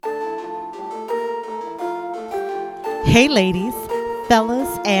Hey ladies,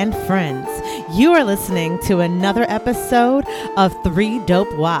 fellas, and friends. You are listening to another episode of Three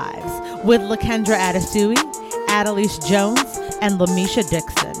Dope Wives with LaKendra Adesui, Adelise Jones, and Lamisha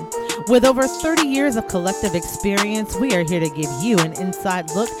Dixon. With over 30 years of collective experience, we are here to give you an inside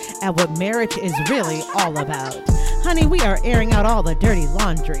look at what marriage is really all about. Honey, we are airing out all the dirty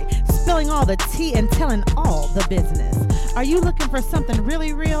laundry, spilling all the tea, and telling all the business. Are you looking for something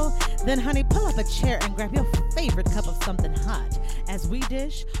really real? Then, honey, pull up a chair and grab your favorite cup of something hot as we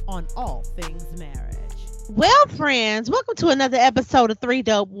dish on all things marriage. Well, friends, welcome to another episode of Three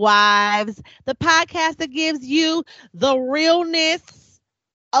Dope Wives, the podcast that gives you the realness.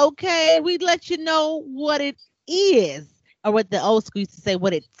 Okay, we let you know what it is, or what the old school used to say,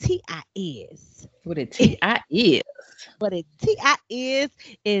 what it T.I. is. What a T.I. is. What a T.I. is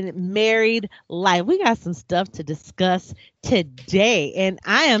in married life. We got some stuff to discuss today, and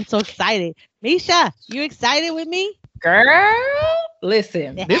I am so excited. Misha, you excited with me? Girl,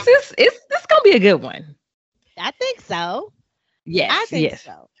 listen, this gonna be a good one. I think so. Yes, I think yes.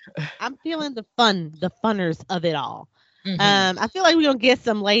 so. I'm feeling the funners of it all. Mhm. I feel like we're gonna get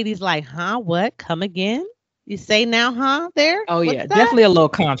some ladies like, huh? What? Come again? You say now, huh? There? Oh What's yeah, that? definitely a little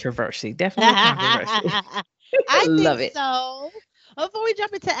controversy. Definitely a controversy. I Love think it. so. Before we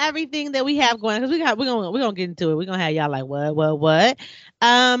jump into everything that we have going, because we're gonna get into it. We're gonna have y'all like what?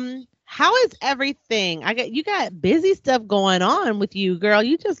 How is everything? You got busy stuff going on with you, girl.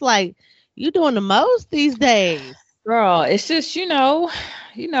 You just like you doing the most these days. Girl, it's just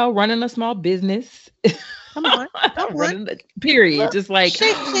running a small business. Come on. Period. Look, Just like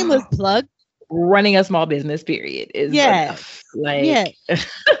shameless plug. running a small business. Period is enough. Like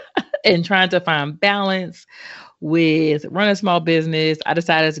and trying to find balance with running a small business. I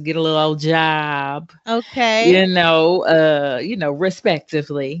decided to get a little old job. Okay.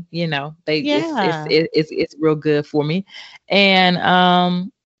 Respectively. Yeah. It's real good for me, and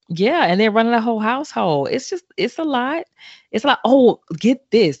and then running a whole household. It's a lot. It's like, oh, get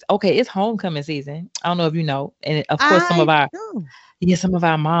this. Okay, it's homecoming season. I don't know if you know, and of course some of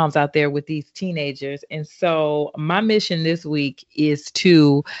our moms out there with these teenagers, and so my mission this week is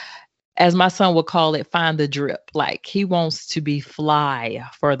to, as my son would call it, find the drip. Like he wants to be fly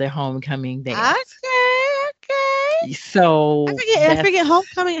for their homecoming dance. Okay. So I forget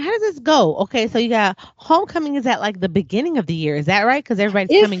homecoming. How does this go? Okay, so you got homecoming is at like the beginning of the year. Is that right? Because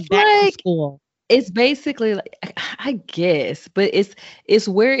everybody's coming back to school. It's basically like, I guess, but it's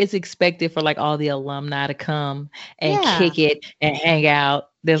where it's expected for like all the alumni to come and kick it and hang out.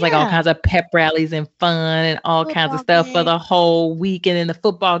 There's like all kinds of pep rallies and fun and all kinds of stuff for the whole week, and then the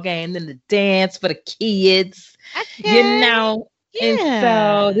football game, then the dance for the kids. And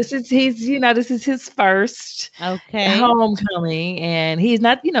so this is his first homecoming, and he's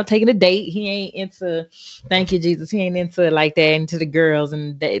not taking a date. He ain't into, thank you Jesus, he ain't into like that, into the girls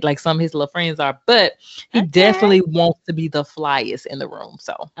and like some of his little friends are, but he definitely wants to be the flyest in the room.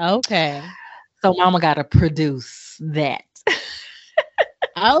 So mama gotta produce that.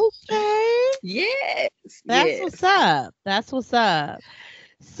 Yes. That's what's up.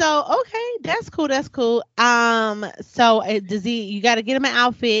 So that's cool. So you got to get him an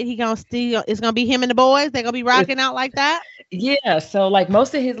outfit. It's gonna be him and the boys. They're gonna be rocking out like that. Yeah. So like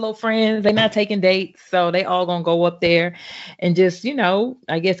most of his little friends, they're not taking dates, so they all gonna go up there and just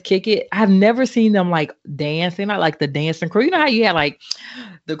I guess kick it. I've never seen them like dancing, not like the dancing crew. You know how you have like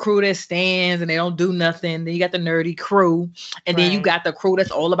the crew that stands and they don't do nothing. Then you got the nerdy crew, and then you got the crew that's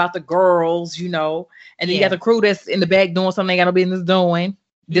all about the girls, and then you got the crew that's in the back doing something they got no business doing,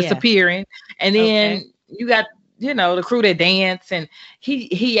 disappearing, and then you got the crew that dance, and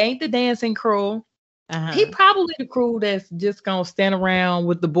he ain't the dancing crew. He probably the crew that's just gonna stand around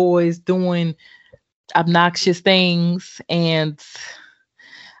with the boys doing obnoxious things and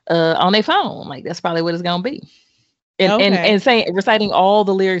on their phone. Like that's probably what it's gonna be. And reciting all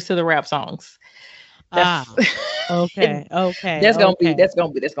the lyrics to the rap songs. That's gonna be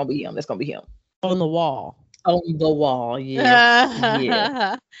him. That's gonna be him. On the wall.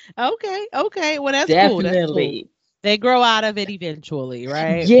 Yeah. Okay. Well, that's definitely. Cool. That's cool. They grow out of it eventually,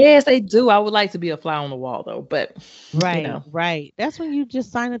 right? Yes, they do. I would like to be a fly on the wall though, but right. That's when you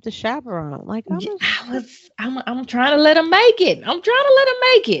just sign up to chaperone. Like I'm trying to let them make it.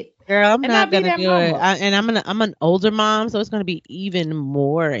 Girl, I'm not gonna do it. I'm an older mom, so it's gonna be even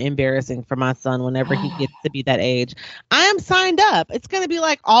more embarrassing for my son whenever he gets to be that age. I am signed up. It's gonna be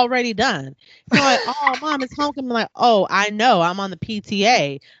like already done. So like, oh mom, it's homecoming. Like, oh, I know, I'm on the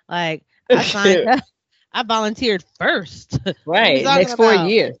PTA. Like I signed up. I volunteered first. Right. Next 4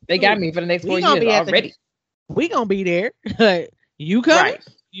 years. They got me for the next 4 years already. We gonna be there. You coming? Right.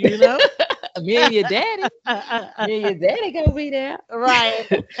 you know? Me and your daddy. Me and your daddy gonna be there. Right.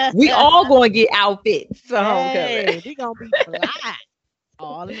 We all gonna get outfits for Hey, homecoming. we gonna be fly.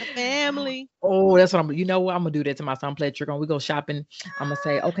 All in the family. Oh, that's what I'm. You know what? I'm gonna do that to my son. Play trick on. We go shopping. I'm gonna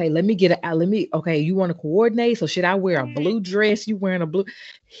say, okay, let me get a. Let me. Okay, you want to coordinate? So should I wear a blue dress? You wearing a blue?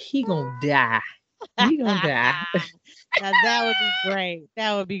 He gonna die. He gonna die. Now that would be great.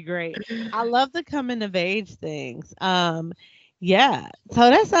 That would be great. I love the coming of age things. Yeah. So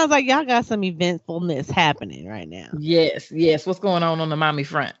that sounds like y'all got some eventfulness happening right now. Yes, yes. What's going on the mommy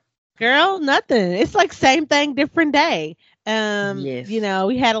front? Girl, nothing. It's like same thing, different day. Yes. You know,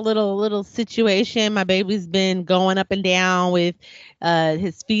 we had a little situation. My baby's been going up and down with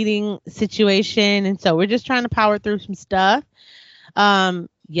his feeding situation, and so we're just trying to power through some stuff.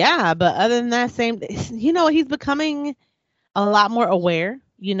 Yeah, but other than that, he's becoming a lot more aware.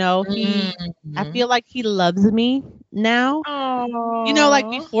 You know, I feel like he loves me now. Aww. You know, like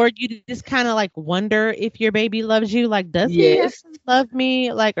before, you just kind of like wonder if your baby loves you. Like, does he actually love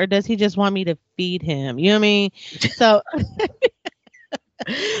me? Like, or does he just want me to feed him? You know what I mean? So,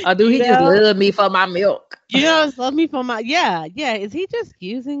 or do he just love me for my milk? You know, just love me for my yeah. Is he just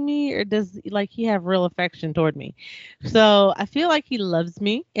using me, or does like he have real affection toward me? So I feel like he loves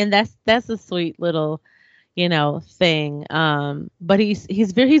me, and that's a sweet little, you know, thing. But he's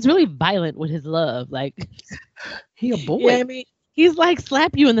really violent with his love. Like he a boy. You know what I mean? He's like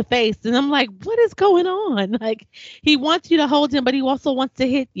slap you in the face, and I'm like, what is going on? Like he wants you to hold him, but he also wants to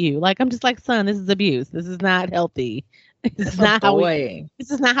hit you. Like I'm just like, son, this is abuse. This is not healthy. This is not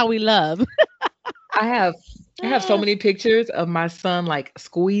how we love. I have so many pictures of my son like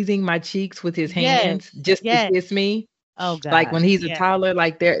squeezing my cheeks with his hands just to kiss me. Oh God. Like when he's a toddler,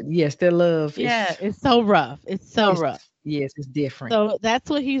 like their love. It's so rough. It's so rough. Yes, it's different. So that's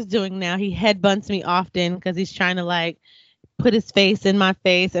what he's doing now. He headbutts me often because he's trying to like put his face in my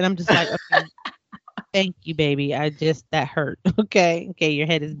face, and I'm just like, okay, thank you, baby. That hurt. Okay, your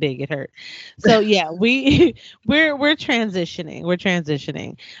head is big. It hurt. So yeah, we're transitioning. We're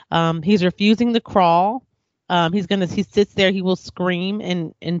transitioning. He's refusing to crawl. He sits there, he will scream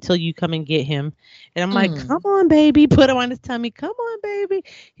until you come and get him. And I'm like, come on, baby, put him on his tummy. Come on, baby.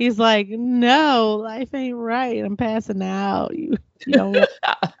 He's like, no, life ain't right. I'm passing out. You know,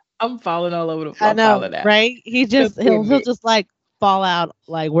 I'm falling all over the floor. I know, right? He'll just like fall out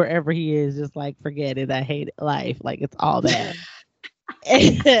like wherever he is, just like forget it. I hate life. Like it's all bad.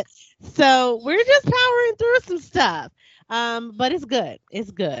 So we're just powering through some stuff. But it's good.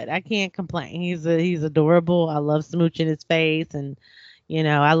 It's good. I can't complain. He's adorable. I love smooching his face, and you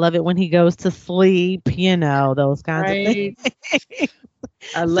know, I love it when he goes to sleep, you know, those kinds of things.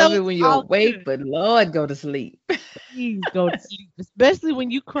 I love it when you're awake, but Lord, go to sleep. Please go to sleep, especially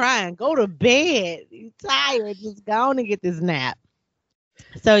when you crying. Go to bed. You're tired. Just go on and get this nap.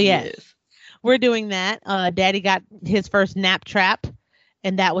 So yes, we're doing that. Daddy got his first nap trap,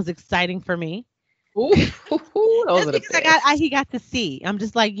 and that was exciting for me. Ooh, those are the best. He got to see. I'm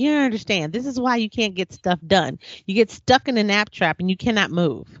just like, you understand. This is why you can't get stuff done. You get stuck in a nap trap and you cannot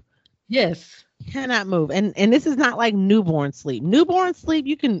move. Yes, you cannot move. And this is not like newborn sleep. Newborn sleep,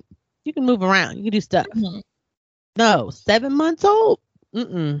 you can move around. You can do stuff. Mm-hmm. No, 7 months old.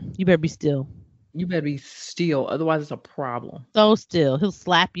 You better be still. You better be still. Otherwise, it's a problem. So still. He'll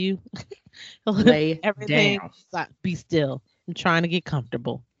slap you. He'll lay everything down. Be still. I'm trying to get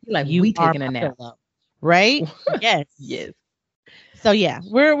comfortable. Like we taking a nap. Right? Yes. Yes. So yeah,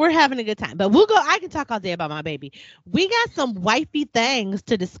 we're having a good time. But I can talk all day about my baby. We got some wifey things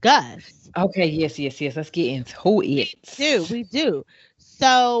to discuss. Okay, yes. Let's get into it. We do.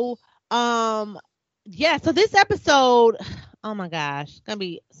 So yeah, so this episode, oh my gosh, it's gonna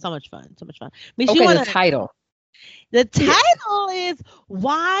be so much fun. The title. The title is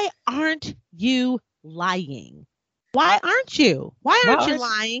Why Aren't You Lying? Why aren't you? Why aren't you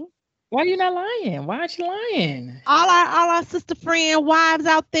lying? Why are you not lying? Why aren't you lying? All our sister friend wives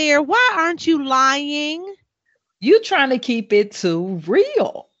out there, why aren't you lying? You trying to keep it too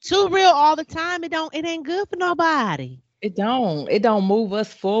real. Too real all the time. It ain't good for nobody. It don't move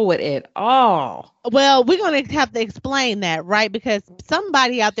us forward at all. Well, we're going to have to explain that, right? Because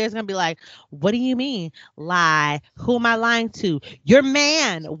somebody out there is going to be like, what do you mean lie? Who am I lying to? Your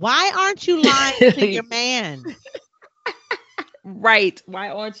man. Why aren't you lying to your man? Right. Why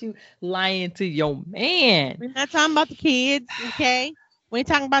aren't you lying to your man? We're not talking about the kids, okay? We ain't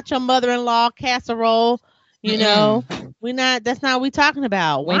talking about your mother-in-law casserole, you know. That's not what we're talking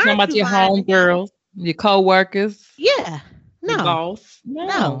about. We ain't talking about your homegirls, your co-workers. Yeah. No. Your boss.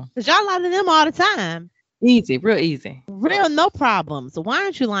 No. Because y'all lie to them all the time. Easy, real easy. Real, no problem. So why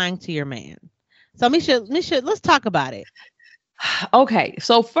aren't you lying to your man? So Misha, let's talk about it. Okay,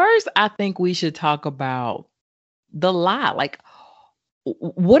 so first, I think we should talk about the lie. Like,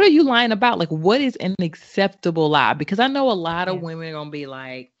 what are you lying about? Like, what is an acceptable lie? Because I know a lot of Yeah. women are gonna be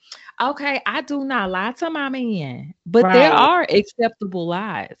like, okay, I do not lie to my man, but there Right. are acceptable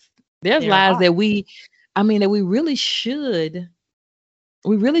lies. There's There lies are. that that we really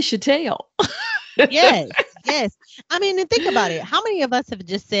should tell. Yes. Yes. I mean, and think about it. How many of us have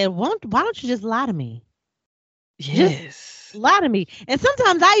just said, why don't you just lie to me? Just Yes. lie to me. And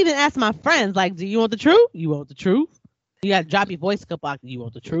sometimes I even ask my friends, like, do you want the truth? You want the truth? You got to drop your voice a couple out. You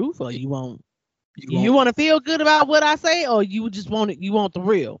want the truth, or You you want want to feel good about what I say, or you just want it? You want the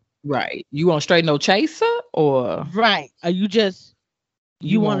real, right. You want straight no chaser or right? Or you just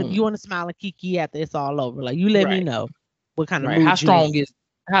you want you want to smile and kiki after it's all over? Like, you let me right, know what kind of right. How mood you in. strong is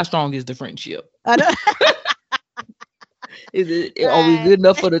how strong is the friendship? I know. Are we Right. good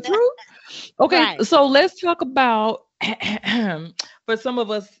enough for the truth? Okay, Right. so let's talk about for some of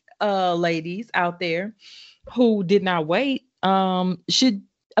us ladies out there who did not wait, should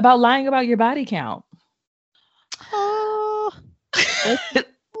about lying about your body count. Oh,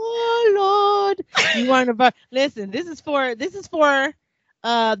 oh Lord, you weren't about. Listen, this is for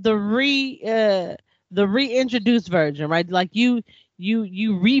the reintroduced version, right? Like you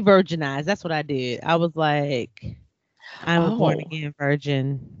re-virginized. That's what I did. I was like, I'm a born Oh, again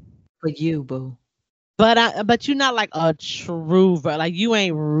virgin. for you, boo. But you're not like a true like you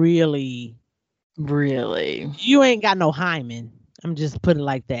ain't really, Really? you ain't got no hymen. I'm just putting it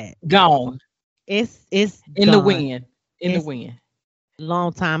like that. Gone It's in the gone. wind. In the It's wind.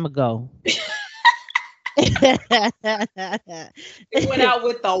 long time ago. It went out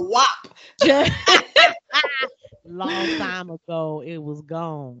with the whop. Long time ago, it was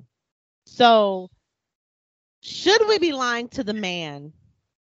gone. So, should we be lying to the man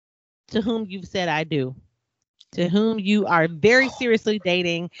to whom you've said I do, to whom you are very seriously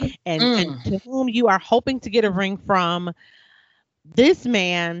dating, and Mm. to whom you are hoping to get a ring from this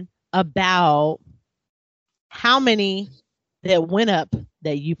man about how many that went up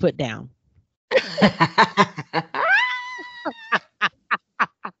that you put down?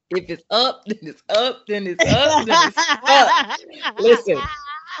 If it's up, then it's up, then it's up, then it's up. Listen,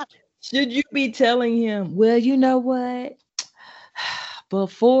 should you be telling him, well, you know what?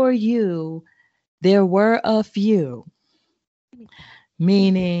 Before you, there were a few,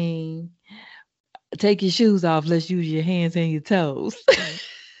 meaning take your shoes off, let's use your hands and your toes.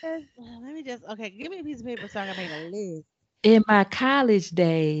 Let me just okay. Give me a piece of paper so I can make a list. In my college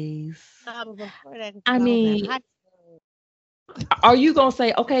days, No, but before that, 'cause I when I was in mean, high school, are you gonna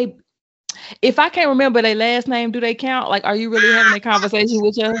say, okay, if I can't remember their last name, do they count? Like, are you really having a conversation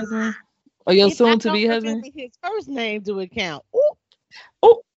with your husband or your if I soon to don't be remember husband? his first name, do it count? Ooh.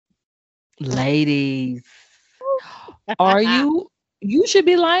 Oh, ladies, are you should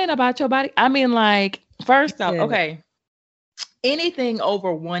be lying about your body. I mean, like, You first off, said it. okay, anything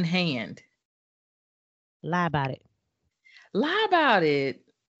over one hand, Lie about it. lie about it.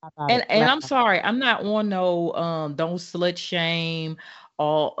 Lie about it. And Lie I'm about sorry, I'm not on no don't slut shame,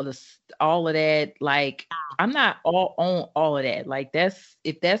 all of that. Like, I'm not all on all of that. Like, that's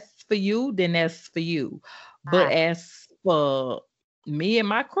if that's for you, then that's for you. But lie. as for me and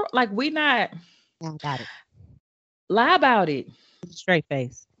my crew, like, we not Lie about it. lie about it. Straight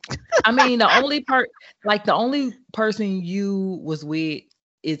face. I mean, the only person you was with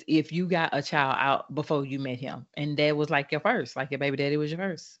is if you got a child out before you met him, and that was like your first, like your baby daddy was your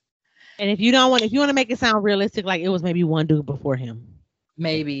first. And if you want to make it sound realistic, like it was maybe one dude before him,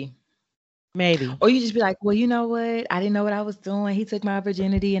 Maybe. maybe. Or you just be like, well, you know what? I didn't know what I was doing. He took my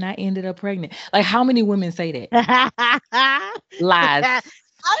virginity and I ended up pregnant. Like, how many women say that? I Lies.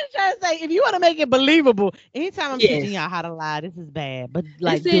 was trying to say, if you want to make it believable, anytime I'm teaching Yes. y'all how to lie, this is bad, but This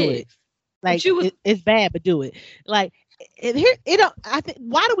like do is. it. But Like you was it's bad, but do it. Like here, it don't. I think.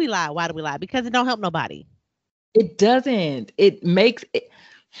 Why do we lie? Why do we lie? Because it don't help nobody. it doesn't. It makes it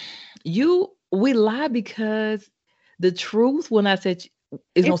we lie because the truth when I said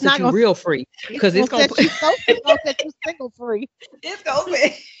is gonna It's set not you gonna. real free. It's Because gonna set you so. It's gonna set you single free. it's gonna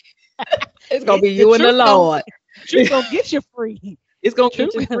be it's gonna be The you and the truth gonna Lord. truth gonna get you free. It's gonna Truth.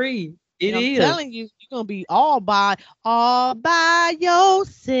 get you free. It And I'm is. telling you, you're gonna be all by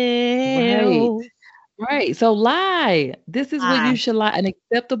Right. yourself. Right. So lie. This is what you Lie. should lie. An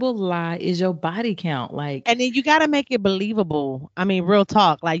acceptable lie is your body count. Like, And then you gotta make it believable. I mean, real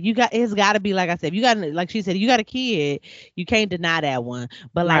talk. Like it's gotta be like I said. You got like she said, you got a kid. You can't deny that one.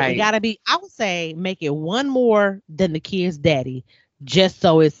 But like it right. gotta be. I would say make it one more than the kid's daddy, just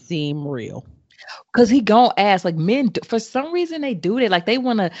so it seem real. Cause he gonna ask, like men for some reason they do that. Like they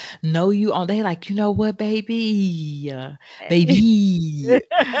wanna know you on. They like, you know what, baby, baby,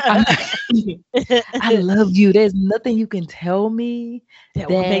 I, I love you. There's nothing you can tell me That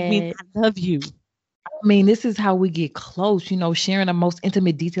will make me that. not love you. I mean, this is how we get close. Sharing the most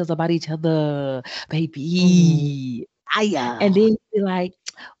intimate details about each other, Ooh. baby. And Aya. then be like,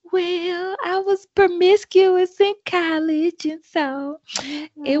 well, I was promiscuous in college, and so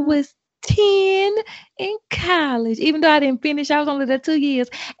it was 10 in college, even though I didn't finish. I was only there 2 years.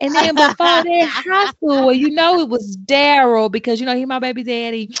 And then before that, high school, well, it was Daryl because, he my baby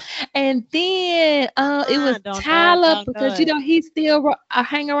daddy. And then it was Don't do it. Tyler Don't do because, it. he still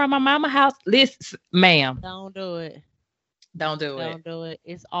hang around my mama house. Listen, ma'am, Don't do it. don't do it. Don't do it.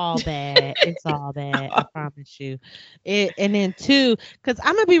 It's all bad. It's all bad. I promise you. And then two, because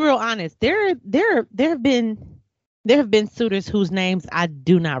I'm gonna be real honest. There have been suitors whose names I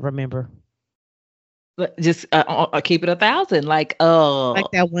do not remember. But just keep it 1,000. Like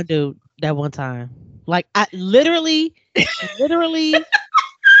That one dude that one time. Like I literally, literally,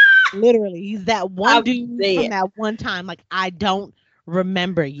 literally. He's that one I'm dude dead. from that one time. Like I don't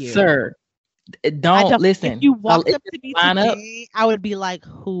remember you, sir. I Don't listen. If you walked If up to me line up, today, I would be like,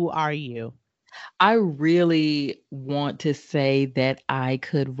 "Who are you?" I really want to say that I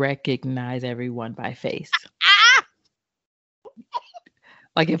could recognize everyone by face. Ah!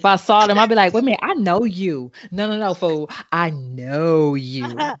 Like if I saw them, I'd be like, wait a minute, I know you. No, fool. I know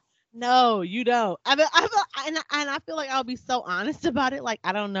you. No, you don't. And I feel like I'll be so honest about it. Like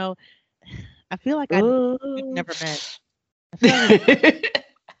I don't know. I feel like we've never met. I feel like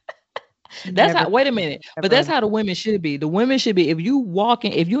That's how. never, Wait a minute, but that's how the women should be. The women should be. If you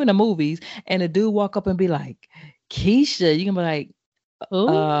in the movies and a dude walk up and be like, Keisha, you can be like, who?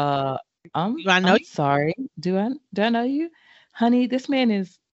 Do I know I'm you? sorry. Do I know you, honey? This man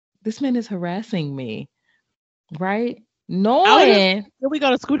is harassing me, right? Knowing. Here we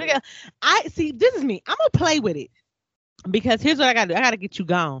go to school together. I see. This is me. I'm gonna play with it because here's what I gotta do. I gotta get you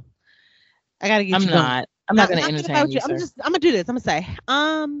gone. I gotta get you gone. I'm not gonna entertain you, sir. I'm gonna do this. I'm gonna say,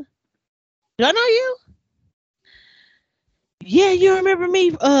 do I know you? Yeah, you remember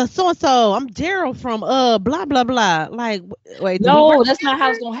me? So and so. I'm Daryl from blah blah blah. Like, wait. No, that's not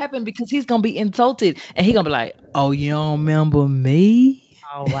how it's gonna happen because he's gonna be insulted and he's gonna be like, "Oh, you don't remember me?"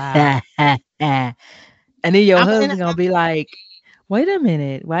 Oh wow. And then your husband's gonna be like, "Wait a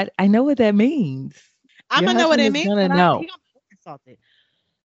minute, what? I know what that means." I'm gonna know what it means. Gonna know. He's gonna be insulted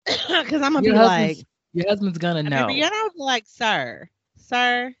because I'm gonna Your be like, your husband's gonna know. I was like, sir.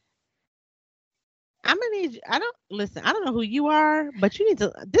 I'm gonna need you. I don't know who you are, but you need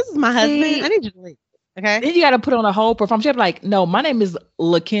to. This is my husband. I need you to leave. Okay. Then you got to put on a whole performance. You're like, no, my name is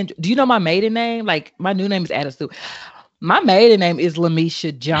LaKendra. Do you know my maiden name? Like, my new name is Addison. My maiden name is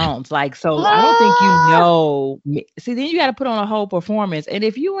Lamisha Jones. Like, so I don't think you know me. See, then you got to put on a whole performance. And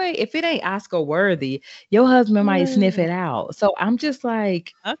if it ain't Oscar worthy, your husband might sniff it out. So I'm just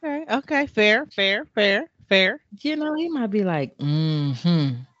like, okay, fair. He might be like,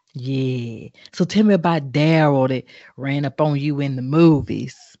 yeah. So tell me about Daryl that ran up on you in the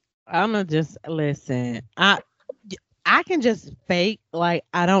movies. I'm gonna just listen. I can just fake like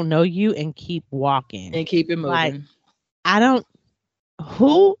I don't know you and keep walking and keep it moving. Like I don't.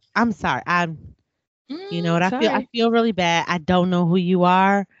 Who? I'm sorry. You know what? I feel really bad. I don't know who you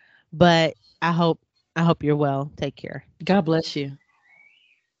are, but I hope you're well. Take care. God bless you.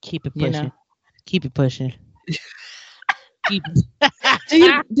 Keep it pushing. Keep it pushing. Do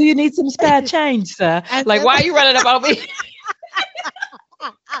you need some spare change, sir? Like, why are you running about me?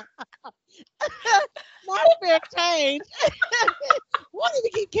 Not spare change. Won't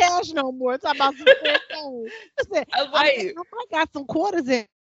even get cash no more. Talk about some spare change. Listen, I got some quarters in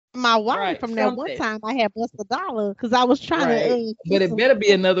my wallet from that one time I had bust $1 because I was trying to. But it better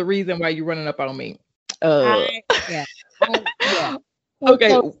be another reason why you're running up on me. Yeah. Okay.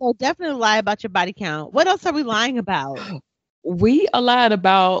 So definitely lie about your body count. What else are we lying about? We are lying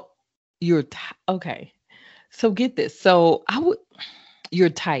about your okay. So get this. So your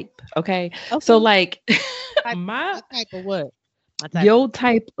type. Okay. So like my type of what? Your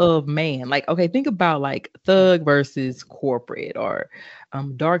type of man. Like, okay, think about like thug versus corporate, or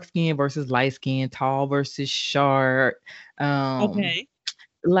dark skin versus light skin, tall versus short. Okay.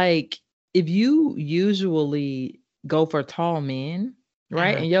 Like if you usually go for tall men,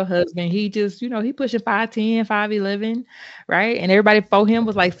 right? And your husband, he just, he pushing 5'10", 5'11", right? And everybody for him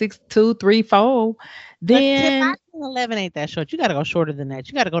was like 6'2", 3'4". Then 5'11" ain't that short. You gotta go shorter than that.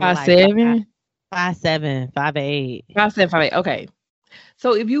 You gotta go to 5'7", 5'7", 5'8". 5'7", 5'8". Okay.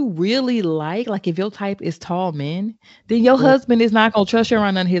 So if you really like if your type is tall men, then your husband is not gonna trust you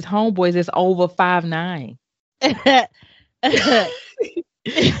around none of his homeboys that's over 5'9".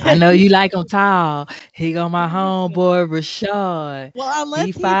 I know you like him tall. He got my homeboy Rashad. Well,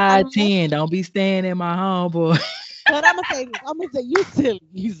 He 5'10". Don't be staying in my homeboy. but I'm gonna say this. I'm gonna say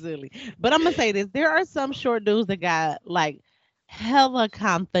you silly. But I'm gonna say this. There are some short dudes that got like hella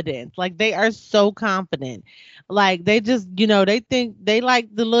confidence. Like they are so confident. Like they just, they think they like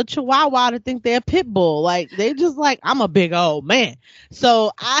the little chihuahua to think they're a pit bull. Like they just like, I'm a big old man.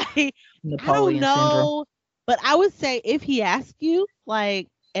 So I don't Napoleon syndrome. know. But I would say if he asked you, like,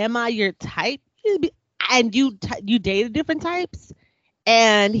 am I your type? And you dated different types,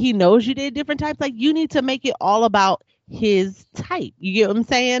 and he knows you did different types, like you need to make it all about his type. You get what I'm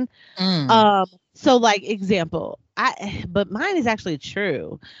saying? So like example, but mine is actually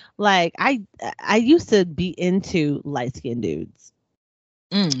true. Like I used to be into light-skinned dudes.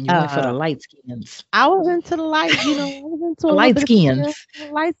 You went for the light skins. I was into the light, I was into light skins.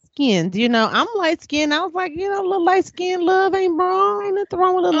 Light skins, I'm light skinned. I was like, little light skin love ain't wrong. Ain't nothing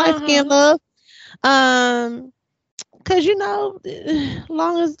wrong with a light skin love. Cause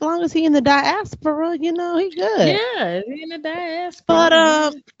long as he in the diaspora, he good. Yeah, he in the diaspora.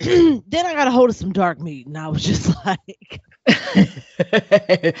 But then I got a hold of some dark meat, and I was just like,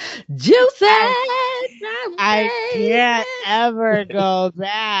 juicy. I can't ever go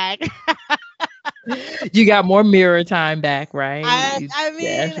back. You got more mirror time back, right? I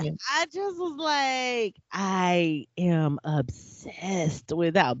mean, I just was like, I am obsessed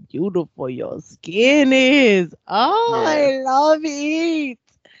with how beautiful your skin is. Oh, yeah. I love it.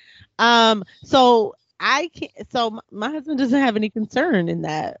 So I can't. So my husband doesn't have any concern in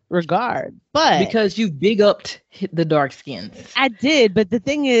that regard, but because you big upped the dark skins. I did, but the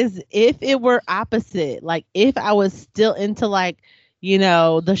thing is, if it were opposite, like if I was still into like,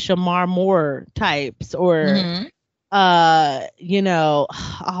 the Shamar Moore types, or what's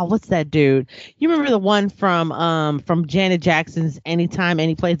that dude? You remember the one from Janet Jackson's Anytime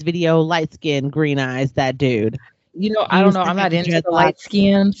Any Place video, light skin, green eyes, that dude. I don't know. I'm not into the light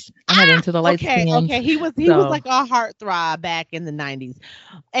skins. I'm not into the light skins. Okay. He was like a heartthrob back in the 90s.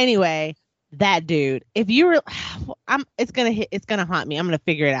 Anyway, that dude. If you were, it's gonna haunt me. I'm gonna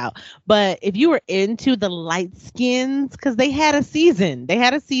figure it out. But if you were into the light skins, because they had a season. They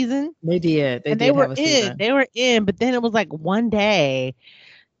did. They were in. But then it was like one day,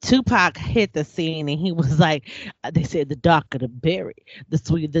 Tupac hit the scene and he was like, they said the darker the berry, the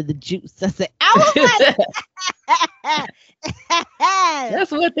sweeter the juice. I said, I was like,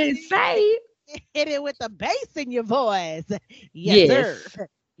 that's what they say. Hit it with the bass in your voice. Yes.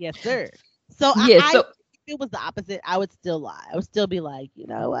 Sir. So if it was the opposite, I would still lie. I would still be like, you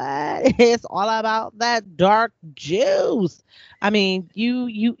know what? It's all about that dark juice. I mean,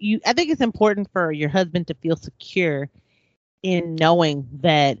 I think it's important for your husband to feel secure in knowing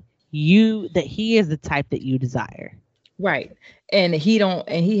that he is the type that you desire. Right. And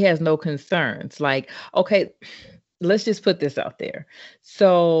he has no concerns. Like, okay, let's just put this out there.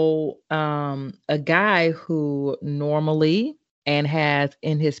 So, a guy who normally and has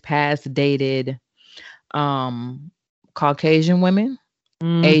in his past dated Caucasian women,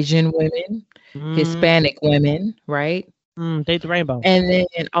 Asian women, Hispanic women, right? Date the rainbow. And then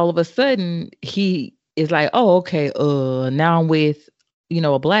all of a sudden he is like, oh, okay, now I'm with,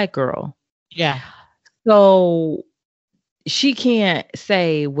 a black girl. Yeah. So she can't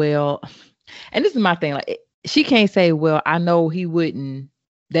say, well, and this is my thing, like she can't say, well, I know he wouldn't,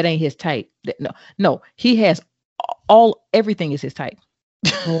 that ain't his type. No, he has everything is his type.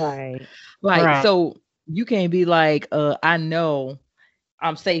 Right. Right. So you can't be like, I know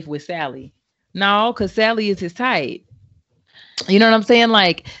I'm safe with Sally. No, because Sally is his type. You know what I'm saying?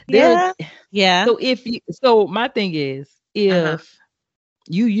 Like, yeah. So my thing is, if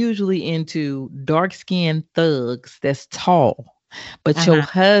you usually into dark-skinned thugs that's tall, but your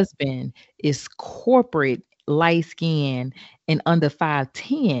husband is corporate, light-skinned, and under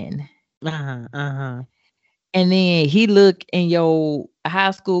 5'10", and then he look in your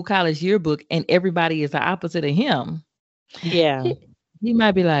high school, college yearbook, and everybody is the opposite of him. Yeah, he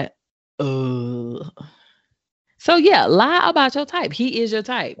might be like, So yeah, lie about your type. He is your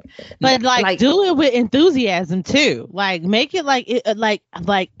type, but like do it with enthusiasm too. Like make it like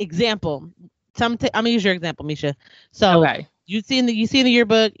example. I'm gonna use your example, Misha. So you see in the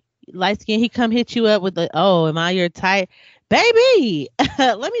yearbook, light skin. He come hit you up with the, oh, am I your type, baby?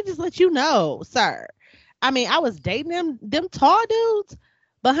 Let me just let you know, sir. I mean, I was dating them tall dudes,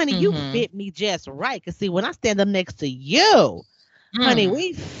 but honey, you fit me just right. Cause see, when I stand up next to you, honey,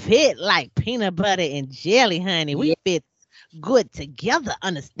 we fit like peanut butter and jelly, honey. We fit good together.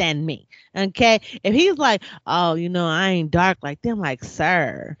 Understand me? Okay. If he's like, oh, I ain't dark like them, like,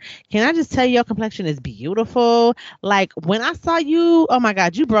 sir, can I just tell you your complexion is beautiful? Like when I saw you, oh my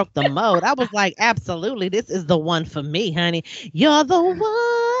God, you broke the mold. I was like, absolutely, this is the one for me, honey. You're the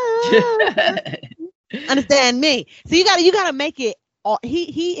one. Understand me? So you gotta make it.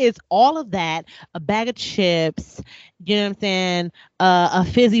 He is all of that. A bag of chips. You know what I'm saying? A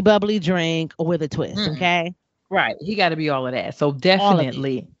fizzy bubbly drink with a twist. Okay. Right. He got to be all of that. So All of it.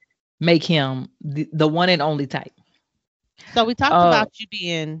 definitely make him the one and only type. So we talked about you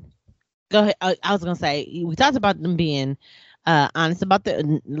being. Go ahead. I was gonna say we talked about them being honest about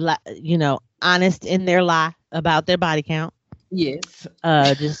honest in their lie about their body count. Yes.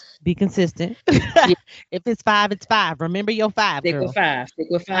 Just be consistent. If it's 5, it's 5. Remember your 5, Stick girl. with 5. Stick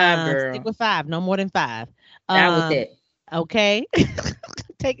with 5, girl. Stick with 5. No more than 5. That was it. Okay.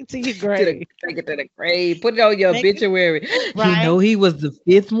 Take it to your grave. Take it to the grave. Put it on your obituary. Right. He was the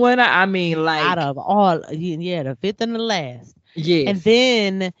 5th one. I mean, like out of all, the 5th and the last. Yes. And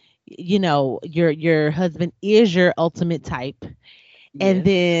then your husband is your ultimate type. Yes. And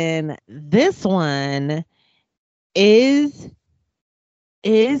then this one is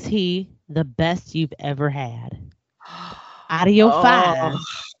he the best you've ever had? Out of your 5.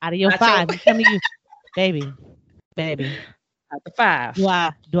 Out of your 5. I'm telling you, baby. Out the 5.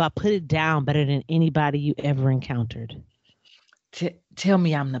 Do I put it down better than anybody you ever encountered? Tell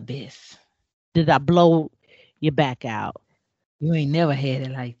me I'm the best. Did I blow your back out? You ain't never had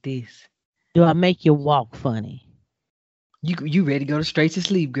it like this. Do I make you walk funny? You ready to go straight to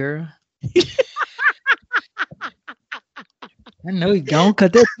sleep, girl? I know you gonna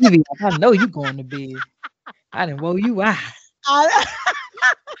cut that TV off. I know you going to bed. I done woke you out.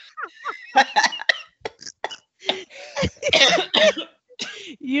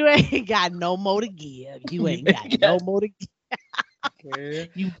 You ain't got no more to give. You ain't got no more to give.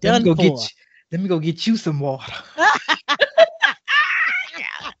 Okay. You done for. Let me go get you some water.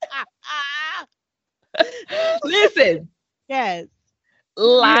 Listen. Yes.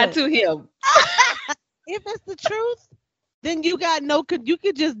 Lie to him. If it's the truth, then you got you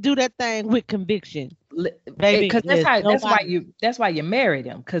could just do that thing with conviction, baby. Because that's why you married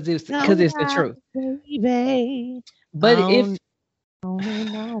him. Because it's the truth, baby. But if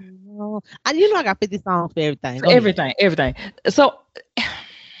I got 50 songs for everything. Everything. So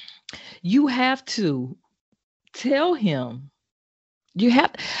you have to tell him.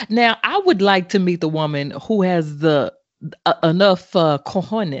 Now, I would like to meet the woman who has the enough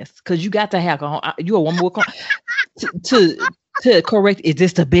cojones, because you got to have you a woman with to correct. Is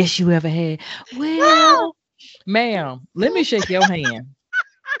this the best you ever had? Well, ma'am, let me shake your hand.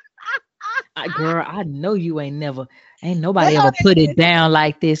 Girl, I know you ain't nobody ever put it down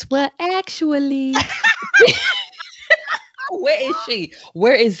like this. Well, actually,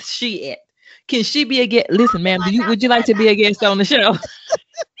 where is she at? Can she be a guest? Listen, ma'am, would you like to be a guest on the show?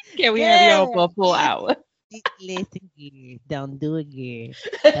 Can we have you on for a full hour? Listen, girl, don't do it, girl.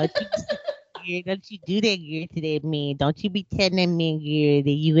 Don't you do that, girl, to that man. Don't you be telling me, girl,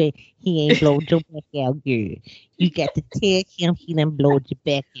 that he ain't blowed your back out, girl. You got to tell him he done blowed your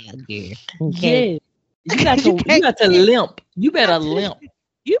back out, girl. Okay? Yeah. You got to limp. You better limp.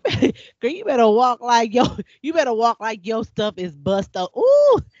 You better walk like your stuff is bust up.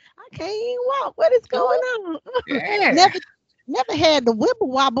 Ooh, I can't even walk. What is going on? Yeah. Never had the wibble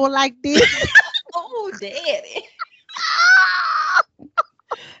wobble like this. Oh, daddy.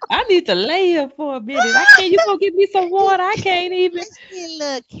 I need to lay here for a minute. You go get me some water? I can't even. Let's get a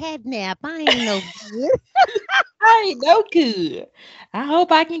little catnap. I ain't no good. I ain't no good. I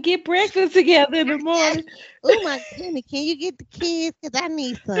hope I can get breakfast together in the morning. Oh my goodness. Can you get the kids? Because I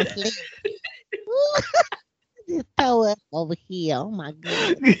need some sleep. Just throw up over here. Oh my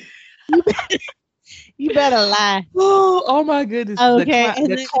goodness. You better lie. Oh my goodness. Okay.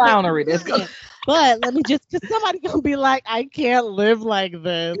 The clownery. That's good. But let me because somebody gonna be like, I can't live like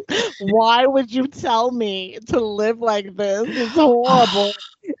this. Why would you tell me to live like this? It's horrible.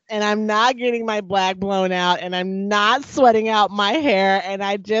 And I'm not getting my black blown out, and I'm not sweating out my hair, and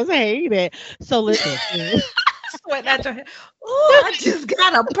I just hate it. So listen. Sweating out your hair. Oh, I just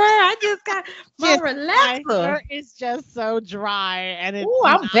got a purr. I just got my relaxer. My hair is just so dry, and it's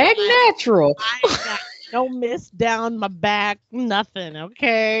I'm back natural. No mist down my back, nothing.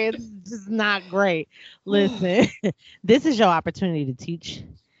 Okay, it's just not great. Listen, this is your opportunity to teach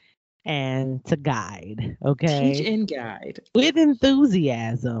and to guide. Okay, teach and guide with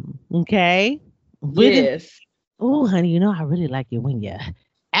enthusiasm. Okay, yes. Oh, honey, I really like it when you,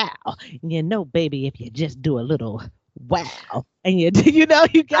 baby, if you just do a little wow, and you got.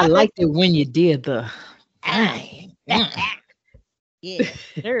 I liked it when you did the. Yeah,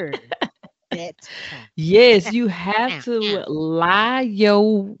 sure. That's Yes, you have to lie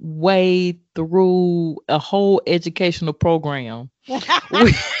your way through a whole educational program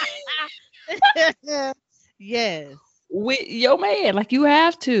with, yes. with your man. Like you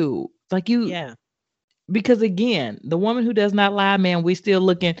have to. Like you Yeah. because again, the woman who does not lie, man, we still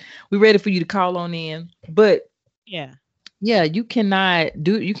looking, we ready for you to call on in. But Yeah. yeah, you can't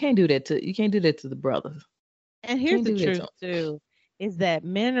do that to the brothers. And here's Can't the do that to truth 'em. too, is that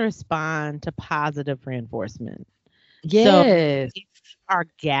men respond to positive reinforcement. So Yes. if you are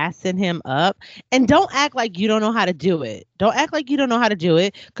gassing him up, and don't act like you don't know how to do it. Don't act like you don't know how to do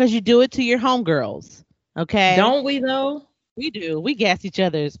it because you do it to your homegirls. Okay? Don't we though? We do. We gas each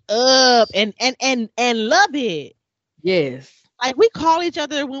other's up and love it. Yes. Like we call each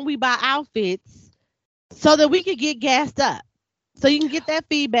other when we buy outfits so that we can get gassed up. So you can get that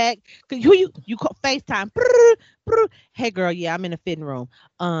feedback. Cause you call FaceTime. Brr, brr. Hey girl, yeah, I'm in the fitting room.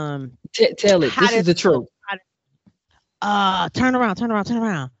 Tell it. How This is did the truth. turn around, turn around, turn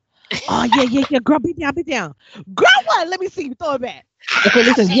around. Oh yeah, girl, be down. Girl, what? Let me see you throw it back. Okay,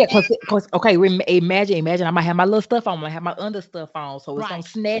 listen, yeah, cause okay, imagine, I might have my little stuff on, I'm gonna have my under stuff on, so it's gonna Right.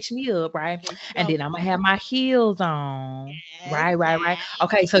 snatch me up, right? There you And go. then I'm gonna have my heels on, Yes, right. yes,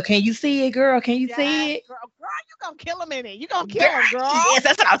 Okay, so can you see it, girl? Can you yes, see it? girl, you gonna kill him in it. You gonna Girl, kill him, girl. yes,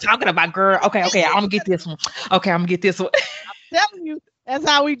 that's what I'm talking about, girl. Okay, I'm gonna get this one. Okay, I'm gonna get this one. Telling you, that's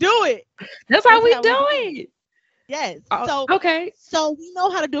how we do it. That's how That's we how do we do it. Yes. Okay. So we know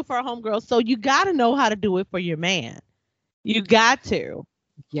how to do it for our homegirls. So you gotta know how to do it for your man. You got to.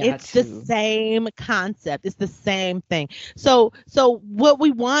 Yeah, It's the too. same concept. It's the same thing. So what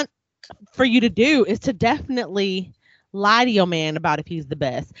we want for you to do is to definitely lie to your man about if he's the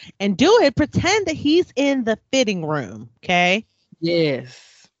best and do it. Pretend that he's in the fitting room. Okay.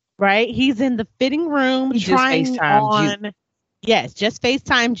 Yes. Right. He's in the fitting room He just trying FaceTimed you. on. Yes. Just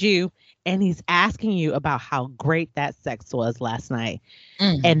FaceTimed you. And he's asking you about how great that sex was last night.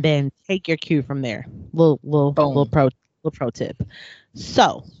 Mhm. And then take your cue from there. Little Boom. pro tip.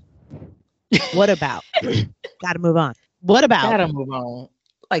 So what about gotta move on. What about Gotta move on.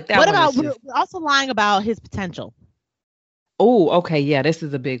 Like that what one about is just. we're also lying about his potential? Oh, okay, yeah, this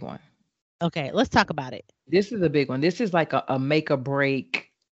is a big one. Okay, let's talk about it. This is a big one. This is like a make or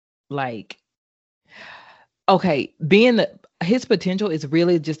break. Like, okay, his potential is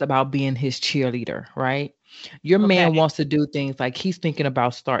really just about being his cheerleader, right? Your Okay. man wants to do things like he's thinking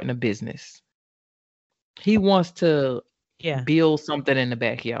about starting a business. He wants to Yeah. build something in the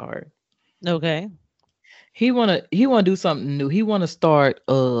backyard. Okay. He wanna do something new. He wanna start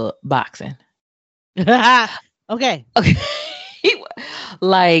boxing. Okay. Okay. He,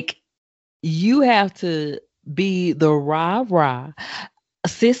 like you have to be the rah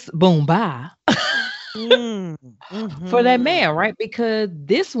sis boom bye Mm, for that mhm. man, right? Because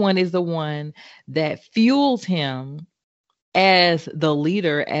this one is the one that fuels him as the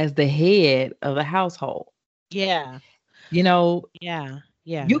leader, as the head of the household. Yeah. You know, Yeah.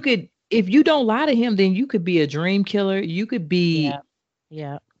 you Yeah. could, if you don't lie to him, then you could be a dream killer. You could Yeah. be,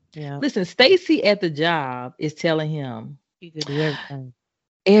 Yeah. Yeah. listen, Stacy at the job is telling him You could do everything.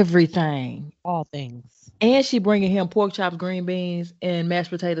 everything. All things. And she bringing him pork chops, green beans, and mashed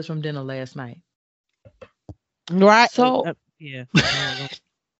potatoes from dinner last night. Right. So Yeah.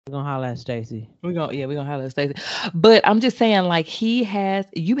 We're gonna holler at Stacy. we're gonna holler at Stacey. But I'm just saying, like you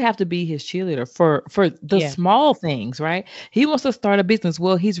have to be his cheerleader for the Yeah. small things, right? He wants to start a business.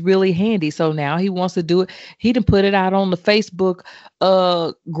 Well, he's really handy. So now he wants to do it. He done put it out on the Facebook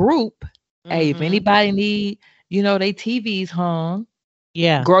group. Hey, if Hmm. anybody need, they TVs hung,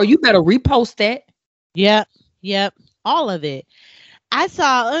 Yeah. girl, you better repost that. Yep. Yep. All of it. I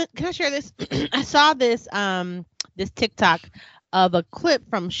saw. Can I share this? I saw this TikTok of a clip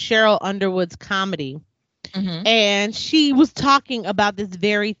from Cheryl Underwood's comedy, Hmm. and she was talking about this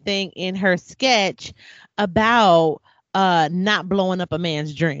very thing in her sketch about not blowing up a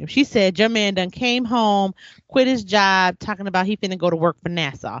man's dream. She said your man done came home, quit his job, talking about he finna go to work for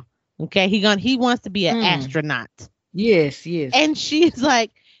NASA. Okay, he wants to be an Mm. astronaut, Yes, yes. and she's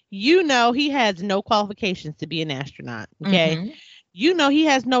like, he has no qualifications to be an astronaut. Okay. Hmm. He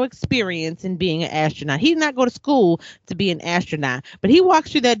has no experience in being an astronaut. He did not go to school to be an astronaut. But he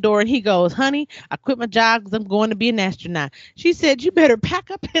walks through that door and he goes, honey, I quit my job because I'm going to be an astronaut. She said, you better pack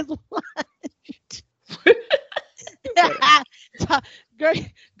up his lunch. Girl,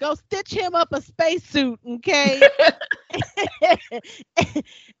 go stitch him up a spacesuit, okay?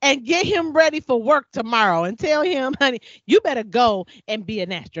 And get him ready for work tomorrow and tell him, honey, you better go and be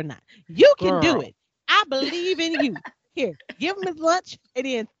an astronaut. You can do Girl. it. I believe in you. Here, give him his lunch and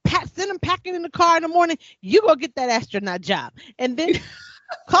then send him packing in the car in the morning. You go get that astronaut job. And then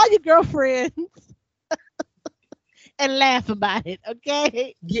call your girlfriends and laugh about it,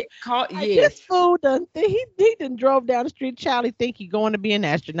 okay? Yes. This fool he done drove down the street. Charlie think he going to be an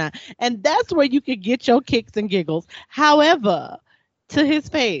astronaut. And that's where you could get your kicks and giggles. However, to his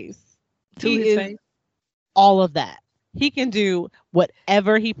face, all of that. He can do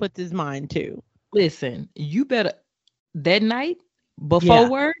whatever he puts his mind to. Listen, you better that night before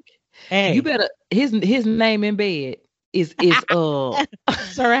work. Hey. You better his name in bed is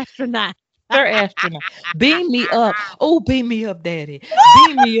Sir Astronaut. Sir Astronaut. Beam me up. Oh, beam me up, Daddy.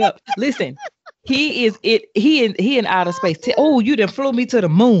 Beam me up. Listen, he is it. He in outer space. Oh, you done flew me to the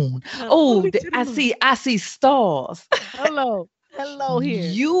moon. Oh, I see stars. Hello here.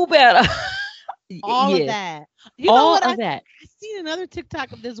 You better. All of that. I seen another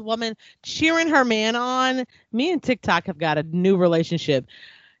TikTok of this woman cheering her man on. Me and TikTok have got a new relationship.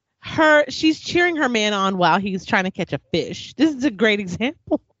 She's cheering her man on while he's trying to catch a fish. This is a great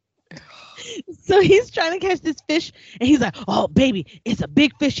example. So he's trying to catch this fish and he's like, oh baby, it's a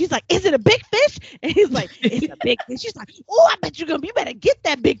big fish. She's like, is it a big fish? And he's like, it's a big fish. She's like, oh, I bet you better get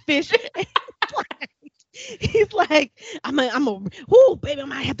that big fish. He's like, oh baby, I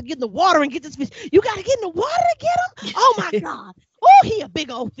might have to get in the water and get this fish. You gotta get in the water to get him? Oh my God. Oh, he a big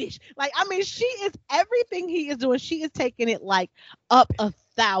old fish. Like, I mean, she is everything he is doing. She is taking it like up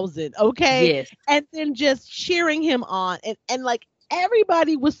 1,000. Okay. Yes. And then just cheering him on. And like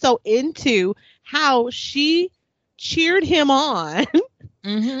everybody was so into how she cheered him on.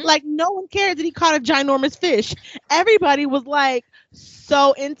 Mm-hmm. Like no one cared that he caught a ginormous fish. Everybody was like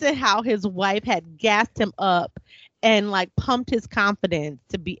so into how his wife had gassed him up and like pumped his confidence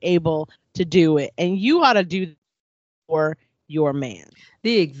to be able to do it. And you ought to do that for your man.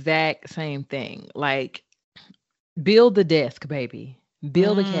 The exact same thing. Like build the desk, baby.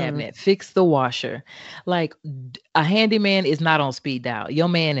 Build a cabinet, fix the washer. Like a handyman is not on speed dial. Your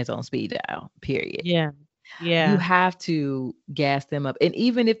man is on speed dial, period. Yeah. Yeah. You have to gas them up. And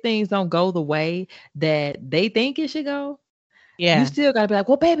even if things don't go the way that they think it should go, you still got to be like,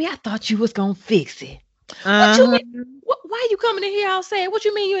 well, baby, I thought you was going to fix it. What you mean? Why you coming in here all saying, what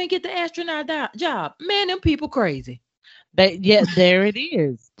you mean you ain't get the astronaut job? Man, them people crazy. But yeah, there it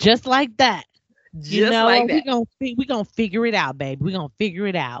is. Just like that. Like that. We're going to figure it out, baby. We're going to figure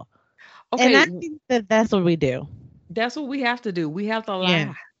it out. Okay. And I think that's what we do. That's what we have to do. We have to lie.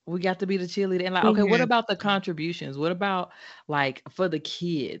 Yeah. We got to be the cheerleader. And like, okay, what about the contributions? What about like for the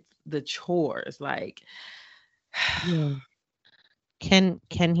kids, the chores? Like, can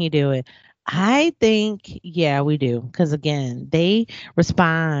he do it? I think, yeah, we do. Because again, they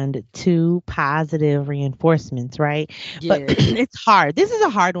respond to positive reinforcements, right? Yeah. But it's hard. This is a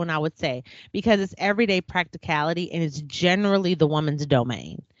hard one, I would say, because it's everyday practicality and it's generally the woman's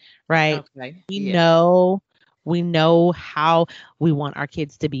domain, right? Okay. We know how we want our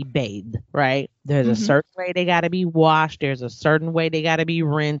kids to be bathed, right? There's a certain way they got to be washed. There's a certain way they got to be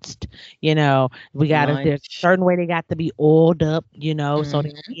rinsed. There's a certain way they got to be oiled up, so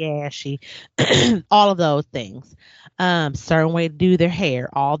they don't be ashy. All of those things. Certain way to do their hair,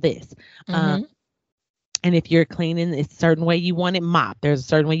 all this. And if you're cleaning, it's a certain way you want it mopped. There's a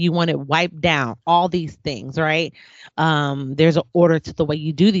certain way you want it wiped down. All these things, right? There's an order to the way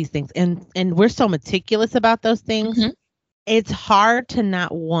you do these things. And we're so meticulous about those things. It's hard to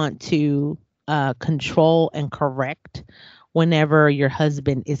not want to control and correct whenever your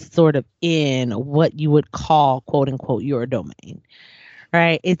husband is sort of in what you would call, quote unquote, your domain.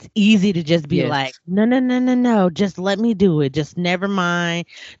 Right. It's easy to just be like, no. Just let me do it. Just never mind.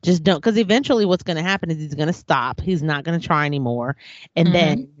 Just don't. Because eventually what's going to happen is he's going to stop. He's not going to try anymore. And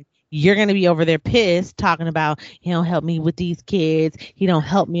then you're going to be over there pissed talking about, he don't help me with these kids. He don't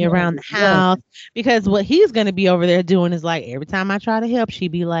help me around the house. Because what he's going to be over there doing is like, every time I try to help, she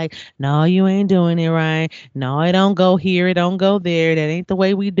be like, no, you ain't doing it right. No, it don't go here. It don't go there. That ain't the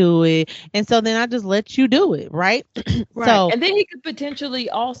way we do it. And so then I just let you do it. Right. Right. So, and then he could potentially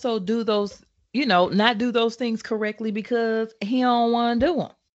also do those, not do those things correctly because he don't want to do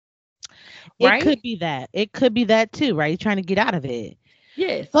them. Right? It could be that. It could be that too, right? He's trying to get out of it.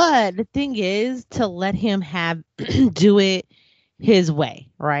 Yes. But the thing is to let him do it his way,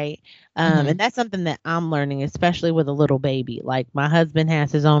 right? And that's something that I'm learning, especially with a little baby. Like my husband has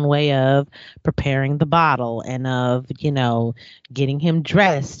his own way of preparing the bottle and of, getting him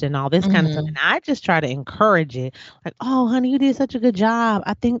dressed and all this kind of stuff. And I just try to encourage it. Like, oh, honey, you did such a good job.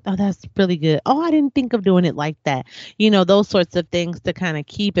 I think, that's really good. Oh, I didn't think of doing it like that. Those sorts of things to kind of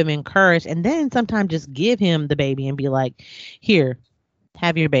keep him encouraged. And then sometimes just give him the baby and be like, here,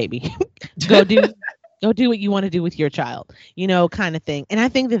 have your baby. Go Go do what you want to do with your child, kind of thing. And I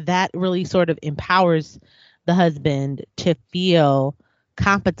think that that really sort of empowers the husband to feel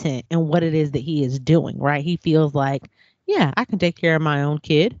competent in what it is that he is doing, right? He feels like, yeah, I can take care of my own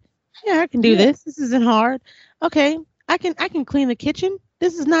kid. Yeah, I can do Yeah. this. This isn't hard. Okay, I can clean the kitchen.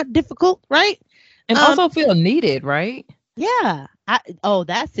 This is not difficult, right? And Um, also feel needed, right? yeah.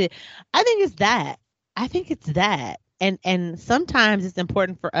 That's it. I think it's that. I think it's that. And sometimes it's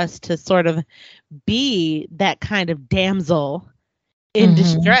important for us to sort of be that kind of damsel in Mm-hmm.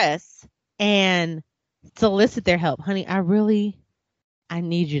 distress and solicit their help. Honey, I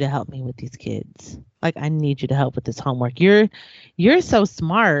need you to help me with these kids. Like I need you to help with this homework. You're so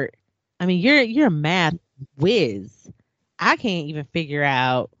smart. I mean, you're a math whiz. I can't even figure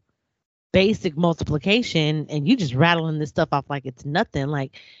out basic multiplication and you just rattling this stuff off like it's nothing.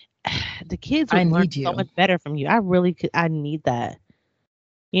 Like the kids I would learn need so you. much better from you. I really could I need that,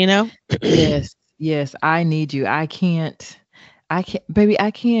 you know? Yes, yes, I need you. I can't, baby,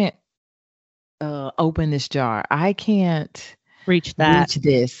 I can't open this jar. I can't Reach that. reach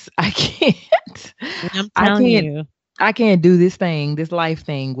this. I can't. I'm I telling can't you. I can't do this thing, this life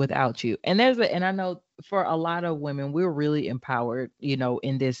thing without you. And I know for a lot of women, we're really empowered,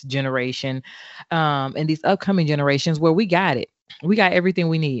 in this generation, and these upcoming generations where we got it. We got everything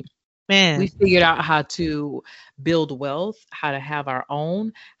we need. We Man, figured out how to build wealth, how to have our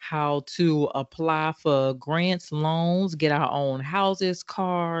own, how to apply for grants, loans, get our own houses,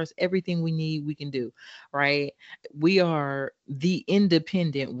 cars, everything we need, we can do, right? We are the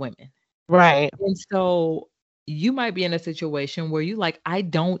independent women. right. And so you might be in a situation where you like, I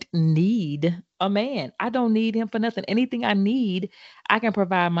don't need a man. I don't need him for nothing. Anything I need, I can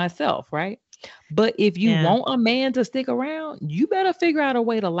provide myself, right? But if you Yeah. want a man to stick around, you better figure out a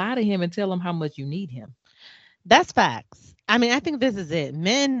way to lie to him and tell him how much you need him. That's facts. I mean, I think this is it.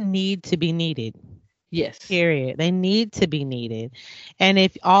 Men need to be needed. Yes. Period. They need to be needed. And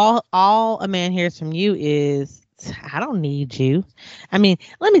if all a man hears from you is I don't need you. I mean,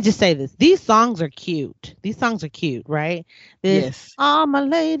 let me just say this. These songs are cute. These songs are cute, right? This Yes. all my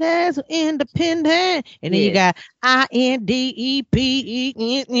ladies are independent. And then you Yes. got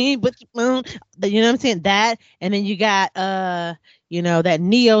INDEPENDE with the moon. You know what I'm saying? That and then you got that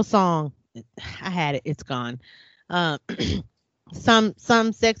Neo song. I had it, it's gone. Um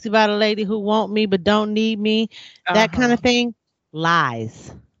some sexy about a lady who want me but don't need me, that kind Uh-huh. of thing.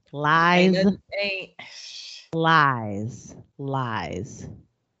 Lies, Ain't lies, nothing ain't lies.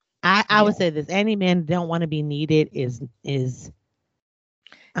 I yeah. would say this: any man that don't want to be needed is.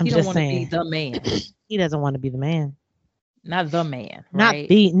 I'm He don't just want to be saying the man. he doesn't want to be the man. Not the man, Not right?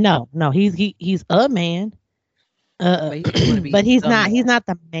 the no. He's a man. Uh, But he don't want to but be he's the not. man. He's not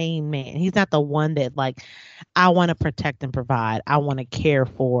the main man. He's not the one that like I want to protect and provide. I want to care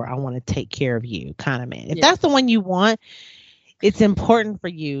for. I want to take care of you, kind of man. If that's the Yes. one you want, it's important for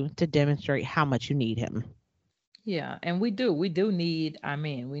you to demonstrate how much you need him. Yeah, and we do need our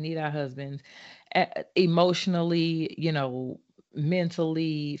men. We need our husbands, emotionally,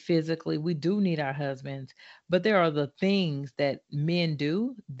 mentally, physically. We do need our husbands, but there are the things that men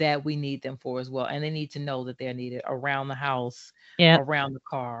do that we need them for as well, and they need to know that they're needed around the house, Yeah. around the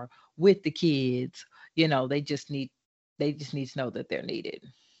car, with the kids. They just need to know that they're needed.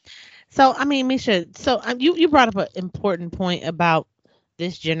 So I mean, Misha. So you brought up an important point about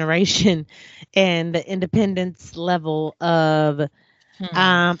this generation and the independence level of.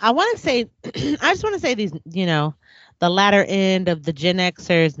 Hmm. I want to say, I just want to say these. The latter end of the Gen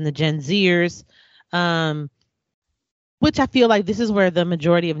Xers and the Gen Zers. Um, which I feel like this is where the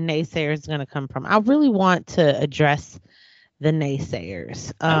majority of naysayers is going to come from. I really want to address the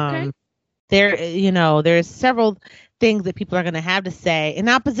naysayers. Okay. There's several things that people are going to have to say in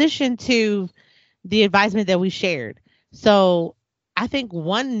opposition to the advisement that we shared. So I think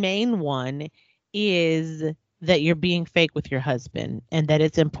one main one is that you're being fake with your husband and that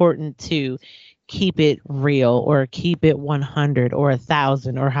it's important to keep it real or keep it 100 or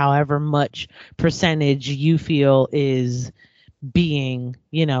 1,000 or however much percentage you feel is being,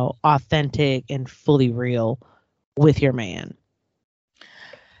 authentic and fully real with your man.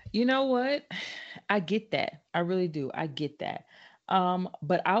 You know what? I get that. I really do. I get that.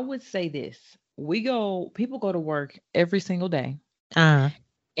 But I would say this. People go to work every single day Uh,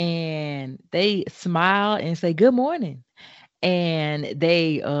 and they smile and say good morning. And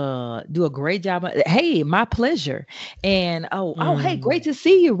they do a great job. Hey, my pleasure. And oh, hey, great mm, to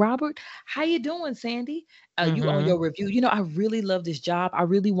see you, Robert. How you doing, Sandy? You on mm-hmm, your review. I really love this job. I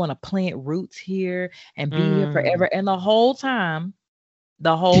really want to plant roots here and be here mm. forever. And the whole time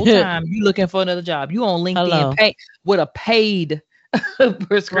you looking for another job. You on LinkedIn Hello. pay with a paid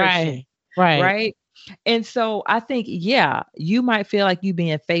prescription, Right. Right. right? And so I think, yeah, you might feel like you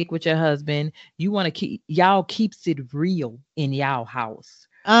being fake with your husband. You want to keep y'all keeps it real in y'all house,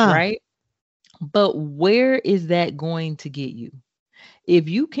 Uh, right? But where is that going to get you? If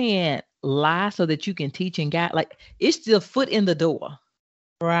you can't lie so that you can teach and guide, like it's the foot in the door.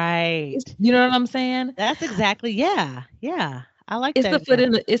 right. You know what I'm saying? That's exactly, yeah. Yeah. I like It's that the foot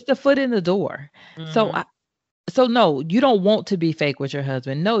in example. the it's the foot in the door. So Hmm. so no, you don't want to be fake with your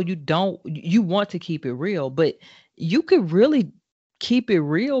husband. No, you don't. You want to keep it real, but you could really keep it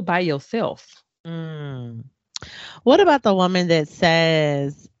real by yourself. Mm. What about the woman that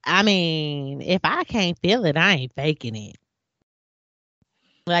says, I mean, if I can't feel it, I ain't faking it.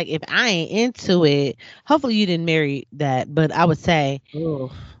 Like if I ain't into it, hopefully you didn't marry that, but I would say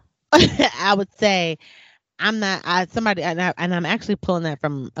Oh, I would say I'm not I somebody and I'm actually pulling that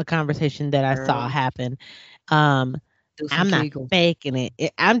from a conversation that I saw girl, happen. Um do some I'm not kegels. faking it.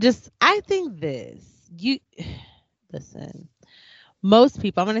 I think this. You listen. Most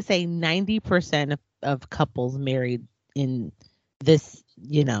people, I'm going to say 90% of couples married in this,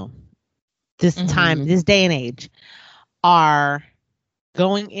 this time, Hmm. this day and age are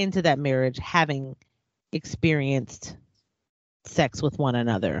going into that marriage having experienced sex with one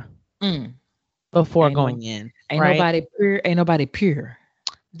another Mm. before Ain't no, going in, ain't right? nobody pure. Ain't nobody pure.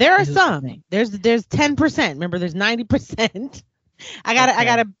 There are Is what you're some. saying. There's 10%. Remember, there's 90%. Okay, I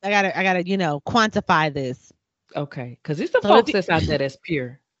gotta, quantify this. okay, because it's the So if folks that's out there that's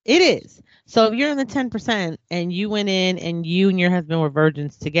pure. it is. So if you're in the 10% and you went in and you and your husband were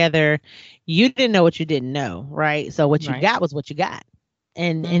virgins together, you didn't know what you didn't know, right? So what you Right. got was what you got.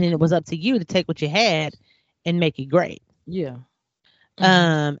 And then it Hmm. was up to you to take what you had and make it great. Yeah. Hmm.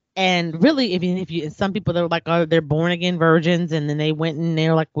 And really, if you some people that are like, oh, they're born again virgins, and then they went and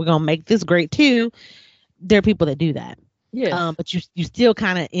they're like, we're gonna make this great too. There are people that do that. Yes. But you still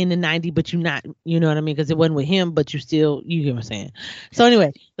kind of in the 90, but you not, you know what I mean? Because it wasn't with him, but you get what I'm saying. So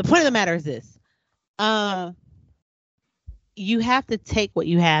anyway, the point of the matter is this: uh, you have to take what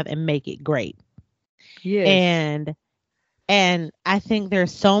you have and make it great. Yes. And And I think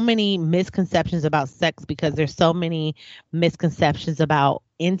there's so many misconceptions about sex because there's so many misconceptions about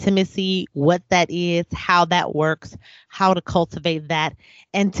intimacy, what that is, how that works, how to cultivate that,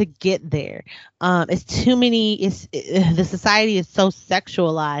 and to get there. It's too many. The society is so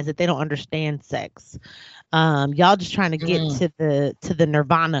sexualized that they don't understand sex. Y'all just trying to get Mm. to the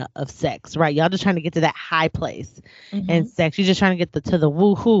nirvana of sex, right? Y'all just trying to get to that high place in Hmm. sex. You're just trying to get to the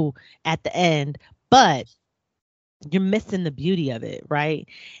woohoo at the end, but you're missing the beauty of it, right?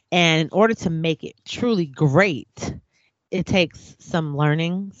 And in order to make it truly great, it takes some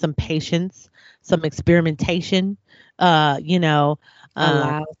learning, some patience, some experimentation. Uh, you know,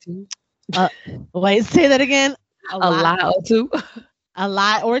 uh, Allow to. uh Wait, say that again. A lot, Allow to. a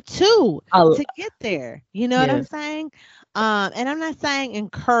lot or two Al- to get there. You know what I'm yes. saying? And I'm not saying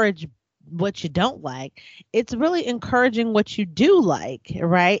encourage what you don't like. It's really encouraging what you do like,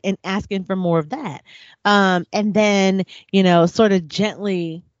 right? And asking for more of that. And then, sort of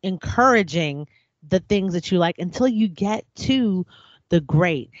gently encouraging the things that you like until you get to the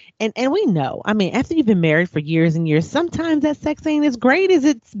great. And we know, I mean, after you've been married for years and years, sometimes that sex ain't as great as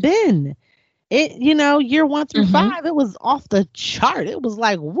it's been. Year 1 through 5, it was off the chart. It was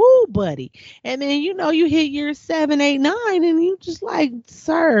like, woo, buddy. And then, you hit year 7, 8, 9, and you just like,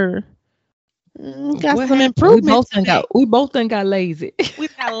 sir, got What some happened? We improvements both to done make. got we both done got lazy. We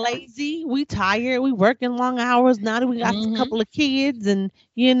got lazy, we tired, we working long hours. Now that we got a Hmm. couple of kids, and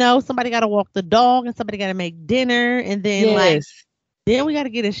somebody got to walk the dog, and somebody got to make dinner, and then like, Yes. then we got to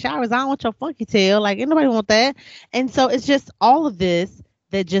get in showers. I don't want your funky tail. Like, ain't nobody want that. And so it's just all of this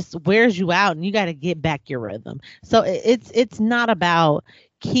that just wears you out, and you got to get back your rhythm. So it's not about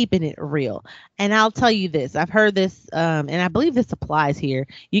keeping it real. And I'll tell you this: I've heard this, and I believe this applies here.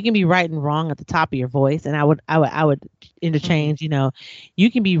 You can be right and wrong at the top of your voice, and I would Hmm. interchange.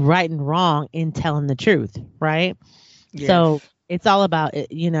 You can be right and wrong in telling the truth, right? So Yes. it's all about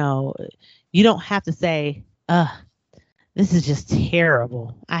it. You don't have to say, this is just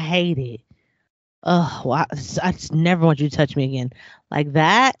terrible. I hate it. Oh, wow. I just never want you to touch me again. Like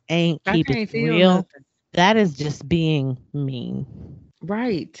that ain't I keeping can't it feel real. nothing. That is just being mean.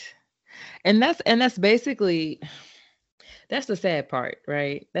 Right. And that's basically that's the sad part,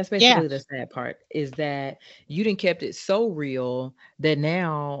 right? That's Yeah. basically the sad part is that you didn't kept it so real that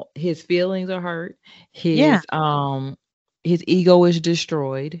now his feelings are hurt, Yeah. his ego is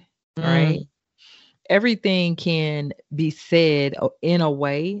destroyed, right? Mm, Everything can be said in a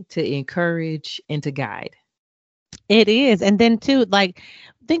way to encourage and to guide. it is. And then too, like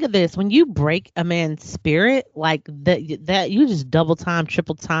think of this: when you break a man's spirit, like that you just double time,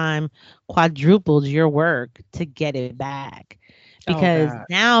 triple time, quadrupled your work to get it back, Oh because God.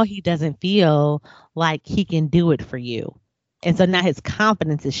 now he doesn't feel like he can do it for you, and so now his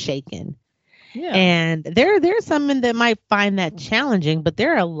confidence is shaken. Yeah. And there's some men that might find that challenging, but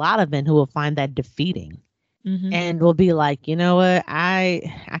there are a lot of men who will find that defeating Mm-hmm. and will be like, you know what, I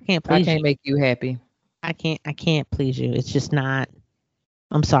can't I please you. can't make you happy. I can't please you. It's just not.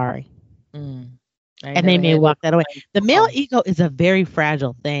 I'm sorry. Mm. I ain't And they never may had that walk that away. The male before. ego is a very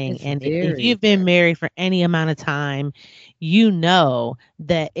fragile thing. It's And if very. you've been married for any amount of time, you know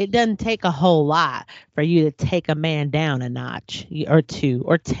that it doesn't take a whole lot for you to take a man down a notch or two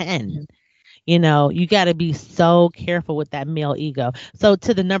or 10. You know, you got to be so careful with that male ego. So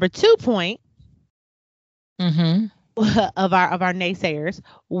to the number 2 point Mm-hmm. of our naysayers,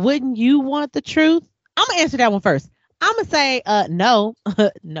 wouldn't you want the truth? I'm gonna answer that one first. I'm gonna say no.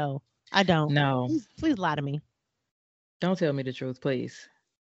 No, I don't. No, Please lie to me. don't tell me the truth, please.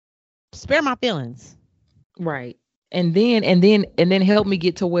 Spare my feelings. Right. And then help me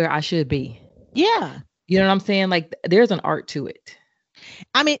get to where I should be. Yeah. You know what I'm saying? Like there's an art to it.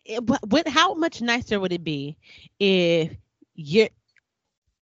 I mean, how much nicer would it be if your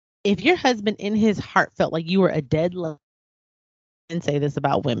if your husband in his heart felt like you were a dead love? And say this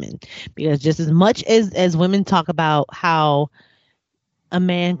about women, because just as much as women talk about how a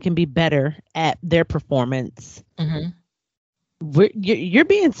man can be better at their performance, Mm-hmm. you're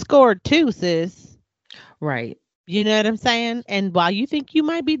being scored too, sis. Right. You know what I'm saying? And while you think you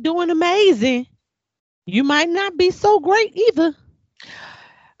might be doing amazing, you might not be so great either.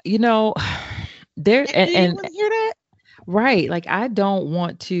 You know, there And do you and want to hear that? right. Like I don't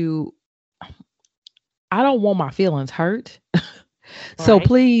want my feelings hurt. So Right.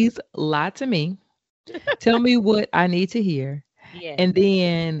 please lie to me. Tell me what I need to hear. Yeah. And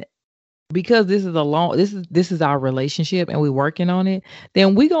then because this is our relationship and we're working on it,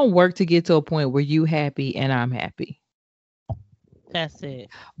 then we're gonna work to get to a point where you happy and I'm happy. That's it.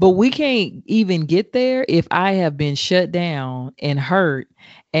 But we can't even get there if I have been shut down and hurt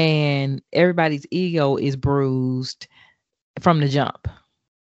and everybody's ego is bruised from the jump.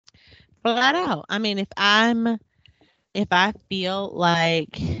 Flat out. I mean, if I feel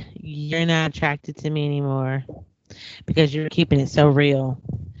like you're not attracted to me anymore because you're keeping it so real,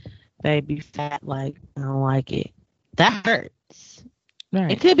 baby fat, like I don't like it. That hurts.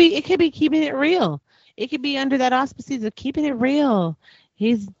 Right. It could be keeping it real. It could be under that auspices of keeping it real.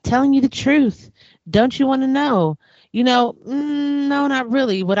 He's telling you the truth. Don't you want to know? You know, no, not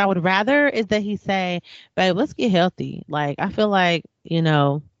really. What I would rather is that he say, "Babe, let's get healthy." Like I feel like,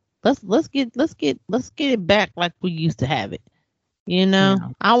 let's get it back like we used to have it. You know, Yeah.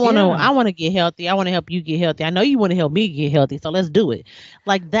 I want to Yeah. I want to get healthy. I want to help you get healthy. I know you want to help me get healthy, so let's do it.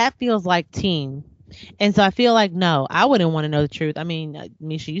 Like that feels like team. And so I feel like no, I wouldn't want to know the truth. I mean,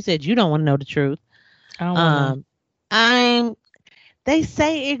 Misha, you said you don't want to know the truth. I don't want to. Um, I'm. They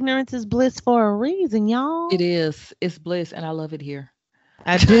say ignorance is bliss for a reason, y'all. It is. It's bliss and I love it here.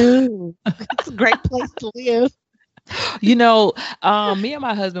 I do. It's a great place to live. You know, me and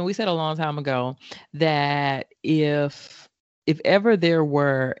my husband, we said a long time ago that if ever there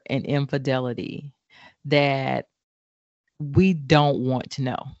were an infidelity that we don't want to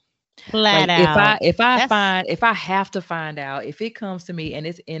know. Flat Like if I out. if I That's find if I have to find out, if it comes to me and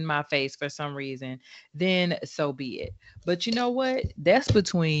it's in my face for some reason, then so be it. But you know what? That's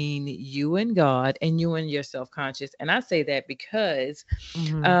between you and God and you and your self-conscious. And I say that because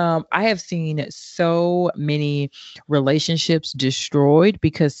mhm. I have seen so many relationships destroyed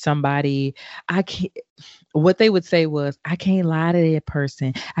because somebody I can't what they would say was, I can't lie to that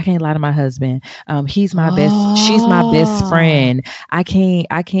person. I can't lie to my husband. She's my best Oh, friend. I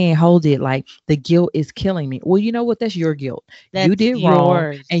can't hold it. Like the guilt is killing me. Well, you know what? That's your guilt. You that's did wrong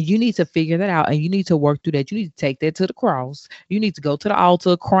and yours. you need to figure that out and you need to work through that. You need to take that to the cross. You need to go to the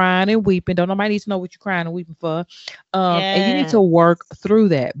altar crying and weeping. Don't nobody need to know what you're crying and weeping for. And you need to Yes. work through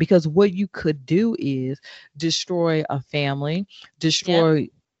that because what you could do is destroy a family, Yep. destroy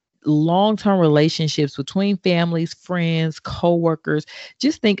long-term relationships between families, friends, co-workers.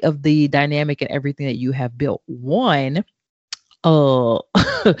 Just think of the dynamic and everything that you have built. One, uh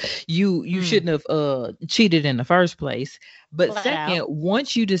you Mm. shouldn't have cheated in the first place. But Flat second, out.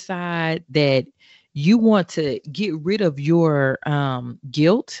 once you decide that you want to get rid of your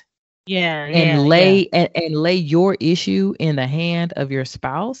guilt Yeah, and yeah, yeah. lay your issue in the hand of your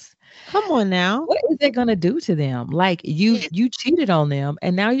spouse, Come on now. what is that going to do to them? Like It, you cheated on them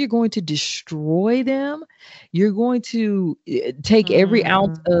and now you're going to destroy them. You're going to take every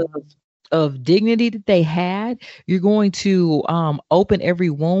ounce of mm, of dignity that they had. You're going to open every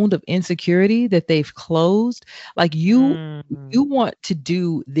wound of insecurity that they've closed. Like you want to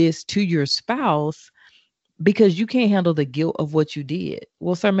do this to your spouse because you can't handle the guilt of what you did.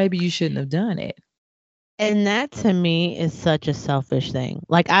 Well, sir, maybe you shouldn't have done it. And that to me is such a selfish thing.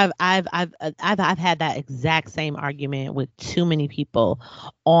 Like I've had that exact same argument with too many people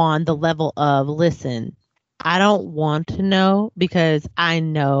on the level of, listen, I don't want to know because I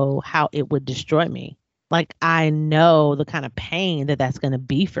know how it would destroy me. Like I know the kind of pain that that's going to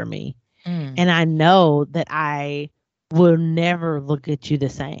be for me. And I know that I will never look at you the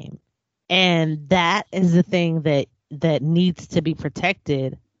same. And that is the thing that needs to be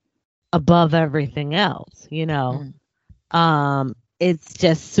protected above everything else, you know. It's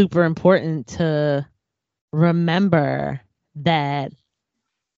just super important to remember that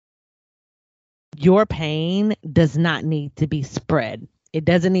your pain does not need to be spread. It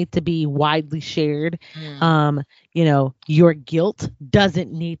doesn't need to be widely shared. You know, your guilt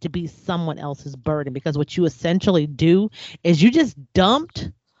doesn't need to be someone else's burden, because what you essentially do is you just dumped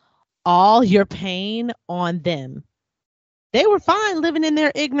all your pain on them. They were fine living in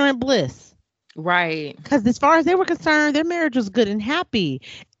their ignorant bliss. Right. Because as far as they were concerned, their marriage was good and happy.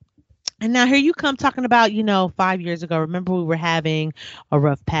 And now here you come talking about, you know, 5 years ago, remember we were having a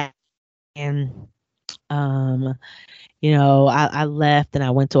rough patch, and you know, I left and I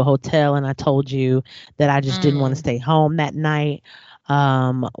went to a hotel and I told you that I just didn't want to stay home that night.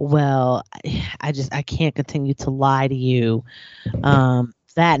 Well, I can't continue to lie to you.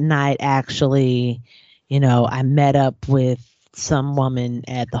 That night, actually, you know, I met up with some woman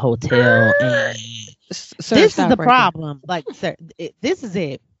at the hotel, and Sir, this is stop the right problem. Like, sir, this is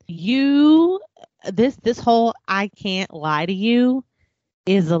it. This whole I can't lie to you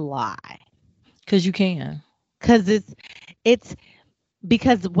is a lie. Because you can. Because it's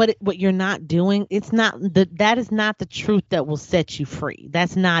because what you're not doing, that is not the truth that will set you free.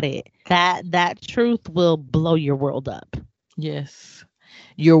 That's not it. That truth will blow your world up. Yes.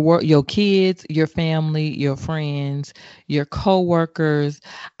 Your work, your kids, your family, your friends, your coworkers.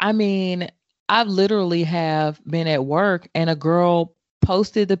 I mean, I literally have been at work and a girl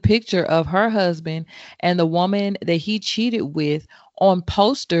posted the picture of her husband and the woman that he cheated with on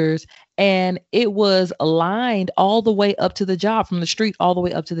posters, and it was lined all the way up to the job, from the street all the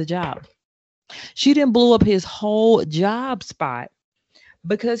way up to the job. She didn't blow up his whole job spot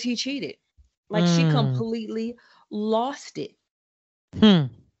because he cheated. Like she completely lost it. And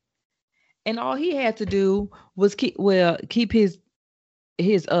all he had to do was keep his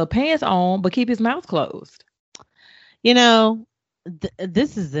pants on, but keep his mouth closed. You know,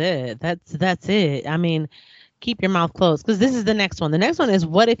 this is it. That's it. I mean, keep your mouth closed, because this is the next one. The next one is,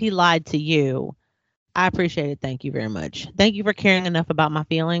 what if he lied to you? I appreciate it. Thank you very much. Thank you for caring enough about my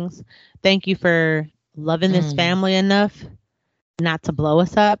feelings. Thank you for loving this family enough not to blow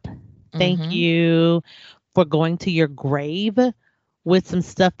us up. Thank you for going to your grave with some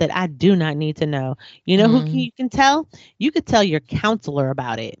stuff that I do not need to know. You know who you can tell? You could tell your counselor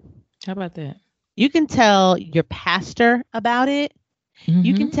about it. How about that? You can tell your pastor about it.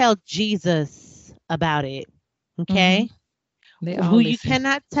 You can tell Jesus about it. Okay? Who you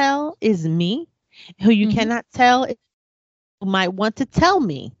cannot tell is me. Who you cannot tell is who might want to tell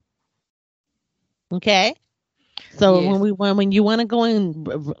me. Okay? So when you want to go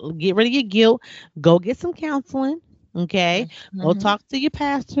and get rid of your guilt, go get some counseling. Okay, go talk to your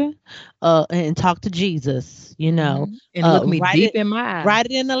pastor, and talk to Jesus. You know, and look me deep in my eye. Write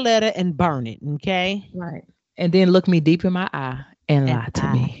it in a letter and burn it. Okay, right, and then look me deep in my eye and lie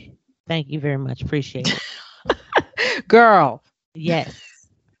to me. Thank you very much. Appreciate it, girl. Yes.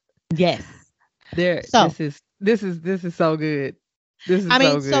 There. So, this is so good. This is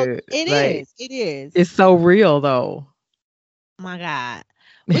so good. So it is. It's so real though. Oh my God.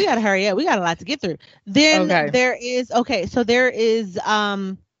 We gotta hurry up. We got a lot to get through. Then there is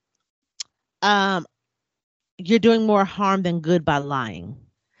you're doing more harm than good by lying.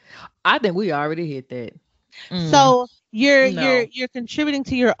 I think we already hit that. So you're contributing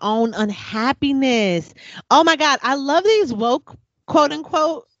to your own unhappiness. Oh my God, I love these woke, quote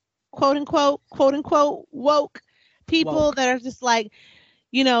unquote woke people that are just like,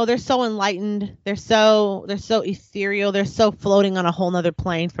 you know, they're so enlightened. They're so ethereal. They're so floating on a whole nother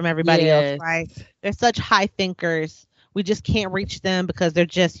plane from everybody else, right? They're such high thinkers. We just can't reach them because they're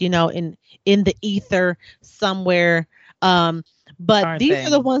just, you know, in the ether somewhere. But these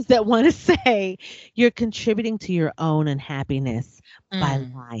are the ones that want to say you're contributing to your own unhappiness by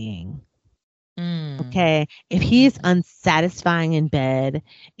lying. Mm. Okay. If he is unsatisfying in bed,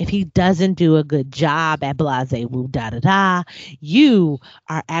 if he doesn't do a good job at blase woo da da da, you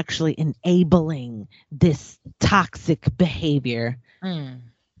are actually enabling this toxic behavior. Mm.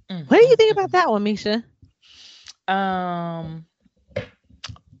 Mm. What do you Mm. think about that one, Misha? Um.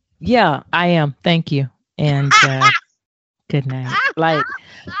 Yeah, I am. Thank you. And good night. Like,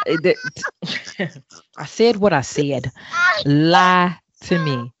 I said what I said. Lie to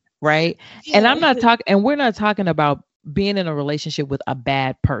me, right? And I'm Yeah. not talking, and we're not talking about being in a relationship with a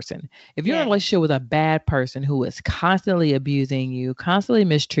bad person. If you're in a Yeah. relationship with a bad person who is constantly abusing you, constantly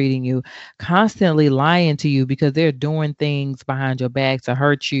mistreating you, constantly lying to you because they're doing things behind your back to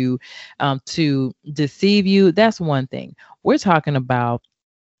hurt you, to deceive you, that's one thing. We're talking about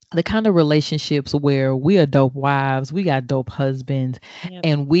the kind of relationships where we are dope wives, we got dope husbands, Yep.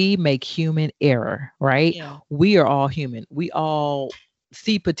 and we make human error, right? Yeah. We are all human. We all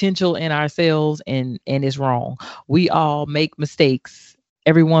see potential in ourselves and it's wrong. We all make mistakes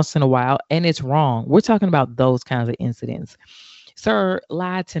every once in a while and it's wrong. We're talking about those kinds of incidents. Sir,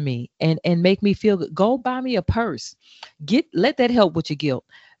 lie to me and make me feel good. Go buy me a purse. Let that help with your guilt.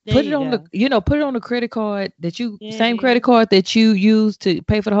 There Put it you on the, go. put it on the credit card that you, same Yeah. credit card that you use to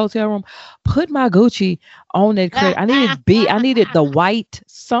pay for the hotel room. Put my Gucci on that credit. I needed the white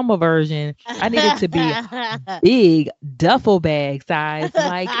summer version. I need it to be big duffel bag size.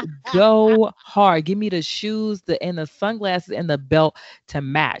 Like, go hard. Give me the shoes, and the sunglasses and the belt to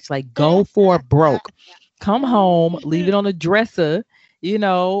match. Like, go for broke. Come home, leave it on the dresser,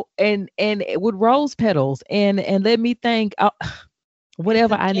 and with rose petals, and let me think, It's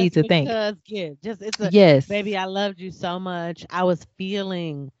whatever a I need just to think. because gift. Just it's a Yes. baby, I loved you so much. I was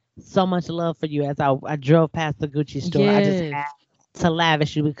feeling so much love for you as I drove past the Gucci store. I just Yes. had to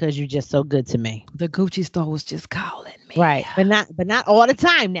lavish you because you're just so good to me. The Gucci store was just calling me. Right. But not all the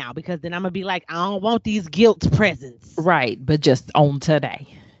time now, because then I'm gonna be like, I don't want these guilt presents. Right, but just on today.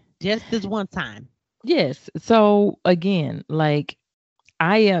 Just this one time. Yes. So again, like,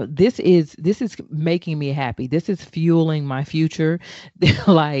 this is making me happy. This is fueling my future.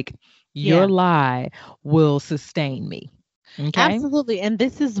 Like, your Yeah. lie will sustain me. Okay? Absolutely. And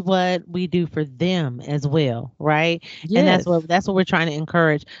this is what we do for them as well, right? And that's Yes. what we're trying to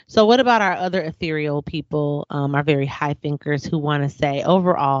encourage. So what about our other ethereal people, our very high thinkers who want to say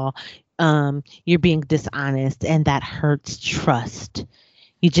overall, you're being dishonest and that hurts trust.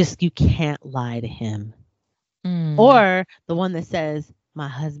 You can't lie to him. Mm. Or the one that says, my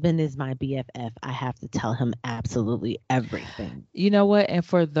husband is my BFF. I have to tell him absolutely everything. You know what? And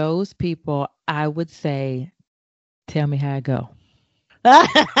for those people, I would say, tell me how it go.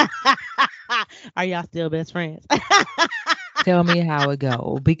 Are y'all still best friends? Tell me how it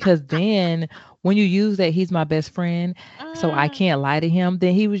go. Because then when you use that he's my best friend, so I Ah. can't lie to him,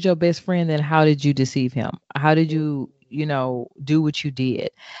 then he was your best friend. Then how did you deceive him? How did you, do what you did?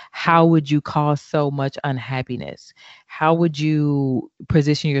 How would you cause so much unhappiness? How would you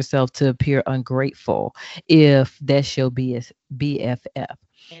position yourself to appear ungrateful if that's your BFF?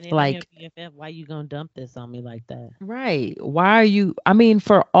 And if I'm your Like, BFF, why you gonna dump this on me like that? right. Why are you, I mean,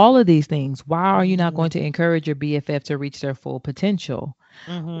 for all of these things, why are you not Mhm. going to encourage your BFF to reach their full potential?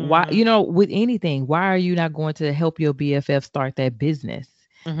 Why, Mhm. with anything, why are you not going to help your BFF start that business?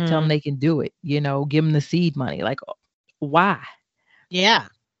 Tell them Mhm. they can do it, give them the seed money. Like, why? Yeah.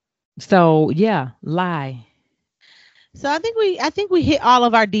 So, yeah, lie. So I think we hit all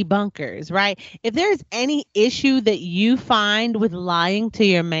of our debunkers, right? If there's any issue that you find with lying to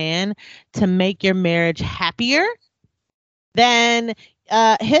your man to make your marriage happier, then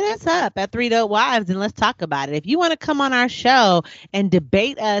hit us up at Three Dope Wives and let's talk about it. If you want to come on our show and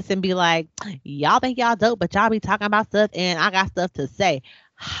debate us and be like, y'all think y'all dope, but y'all be talking about stuff and I got stuff to say,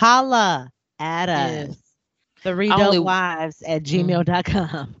 holla at Yes. us. Three I Dope only, Wives at mm,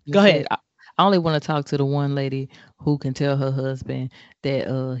 gmail.com. you Go said, ahead. I only want to talk to the one lady who can tell her husband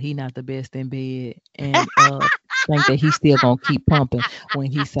that he not the best in bed, and think that he's still gonna keep pumping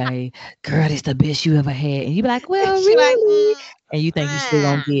when he say, "Girl, it's the best you ever had," and you be like, "Well, She like, really?" And you think you still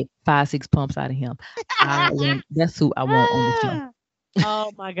gonna ah. get 5, 6 pumps out of him. That's who I want on the show. Ah.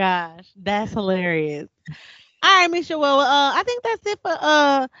 Oh my gosh, that's hilarious. All right, Misha. Well, I think that's it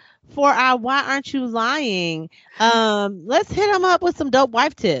for our "Why Aren't You Lying?" Let's hit them up with some dope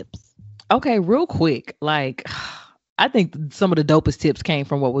wife tips. Okay, real quick, like, I think some of the dopest tips came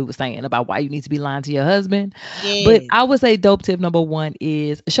from what we were saying about why you need to be lying to your husband. But Yes. I would say dope tip number one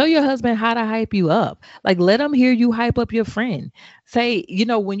is show your husband how to hype you up. Like, let him hear you hype up your friend. Say,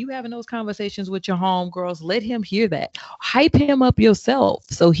 when you having those conversations with your homegirls, let him hear that. Hype him up yourself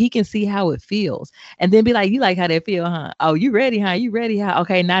so he can see how it feels. And then be like, you like how that feel, huh? Oh, you ready, huh? You ready, huh?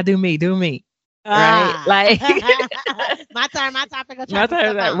 Okay, now do me, do me. Right? Like my turn.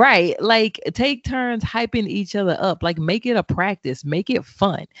 Right. Like take turns hyping each other up. Like make it a practice. Make it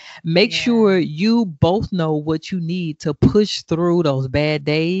fun. Make sure you both know what you need to push through those bad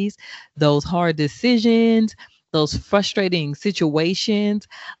days, those hard decisions, those frustrating situations.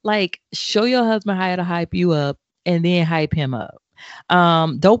 Like show your husband how to hype you up and then hype him up.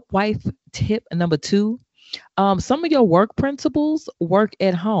 Dope wife tip number 2. Some of your work principles work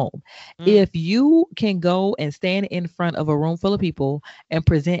at home. If you can go and stand in front of a room full of people and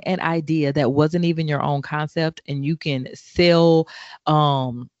present an idea that wasn't even your own concept, and you can sell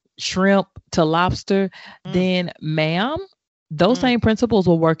shrimp to lobster, then ma'am, those same principles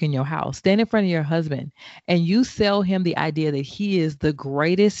will work in your house. Stand in front of your husband and you sell him the idea that he is the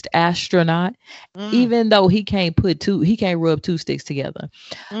greatest astronaut, even though he can't rub 2 sticks together.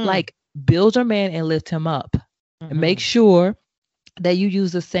 Like build your man and lift him up. And make sure that you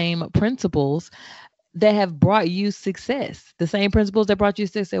use the same principles that have brought you success. The same principles that brought you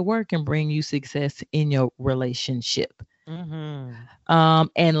success at work can bring you success in your relationship. And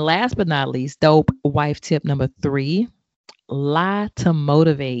last but not least, dope wife tip number 3. Lie to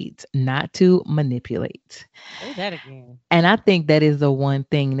motivate, not to manipulate. Say that again. And I think that is the one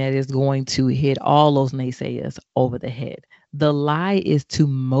thing that is going to hit all those naysayers over the head. The lie is to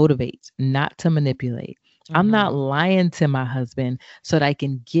motivate, not to manipulate. I'm not lying to my husband so that I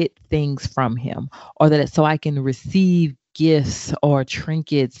can get things from him, or so I can receive gifts or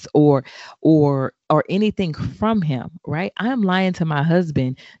trinkets or anything from him, right? I am lying to my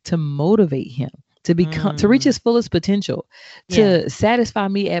husband to motivate him to become, to reach his fullest potential, to satisfy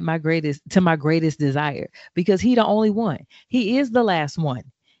me at my greatest desire, because he the only one. He is the last one.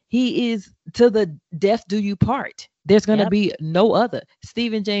 He is to the death do you part. There's going to be no other.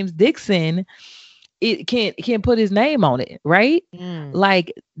 Stephen James Dixon, it can't put his name on it, right?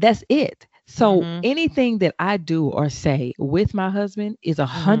 Like that's it. So anything that I do or say with my husband is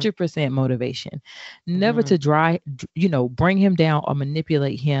 100% motivation, never to bring him down or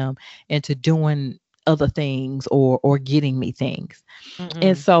manipulate him into doing other things or getting me things.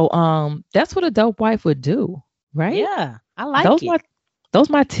 And so that's what a dope wife would do, right? Yeah, I like it. Those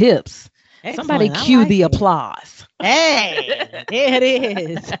my tips. Excellent. Somebody cue the applause. Hey, there it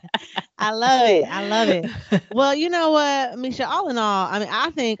is. I love it. Well, you know what, Misha, all in all, I mean, I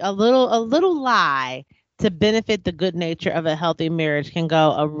think a little lie to benefit the good nature of a healthy marriage can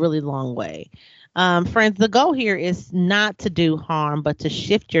go a really long way. Friends, the goal here is not to do harm, but to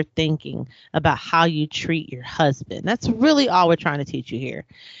shift your thinking about how you treat your husband. That's really all we're trying to teach you here.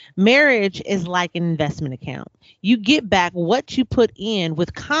 Marriage is like an investment account. You get back what you put in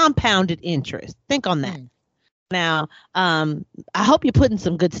with compounded interest. Think on that. Now, I hope you're putting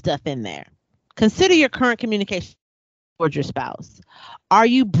some good stuff in there. Consider your current communication towards your spouse. Are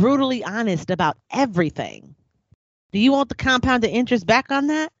you brutally honest about everything? Do you want the compounded interest back on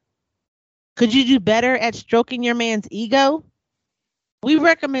that? Could you do better at stroking your man's ego? We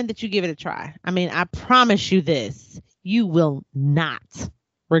recommend that you give it a try. I mean, I promise you this, you will not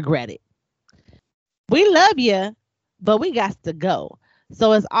regret it. We love you, but we got to go.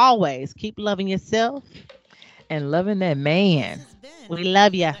 So as always, keep loving yourself and loving that man. We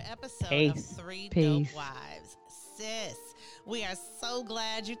love you. Peace. Peace. Wives. Sis, we are so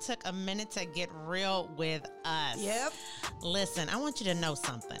glad you took a minute to get real with us. Yep. Listen, I want you to know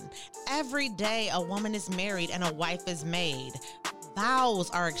something. Every day a woman is married and a wife is made. Vows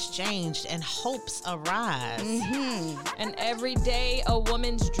are exchanged and hopes arise. And every day a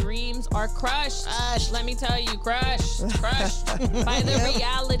woman's dreams are crushed. Let me tell you, crushed by the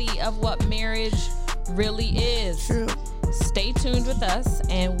reality of what marriage really is. True. Stay tuned with us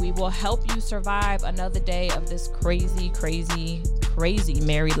and we will help you survive another day of this crazy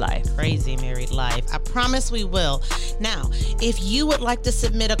married life. Crazy married life. I promise we will. Now, if you would like to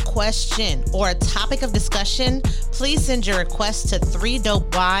submit a question or a topic of discussion, please send your request to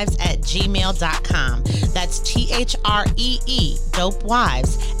 3dopewives@gmail.com. That's THREE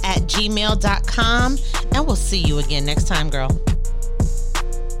dopewives@gmail.com. And we'll see you again next time, girl.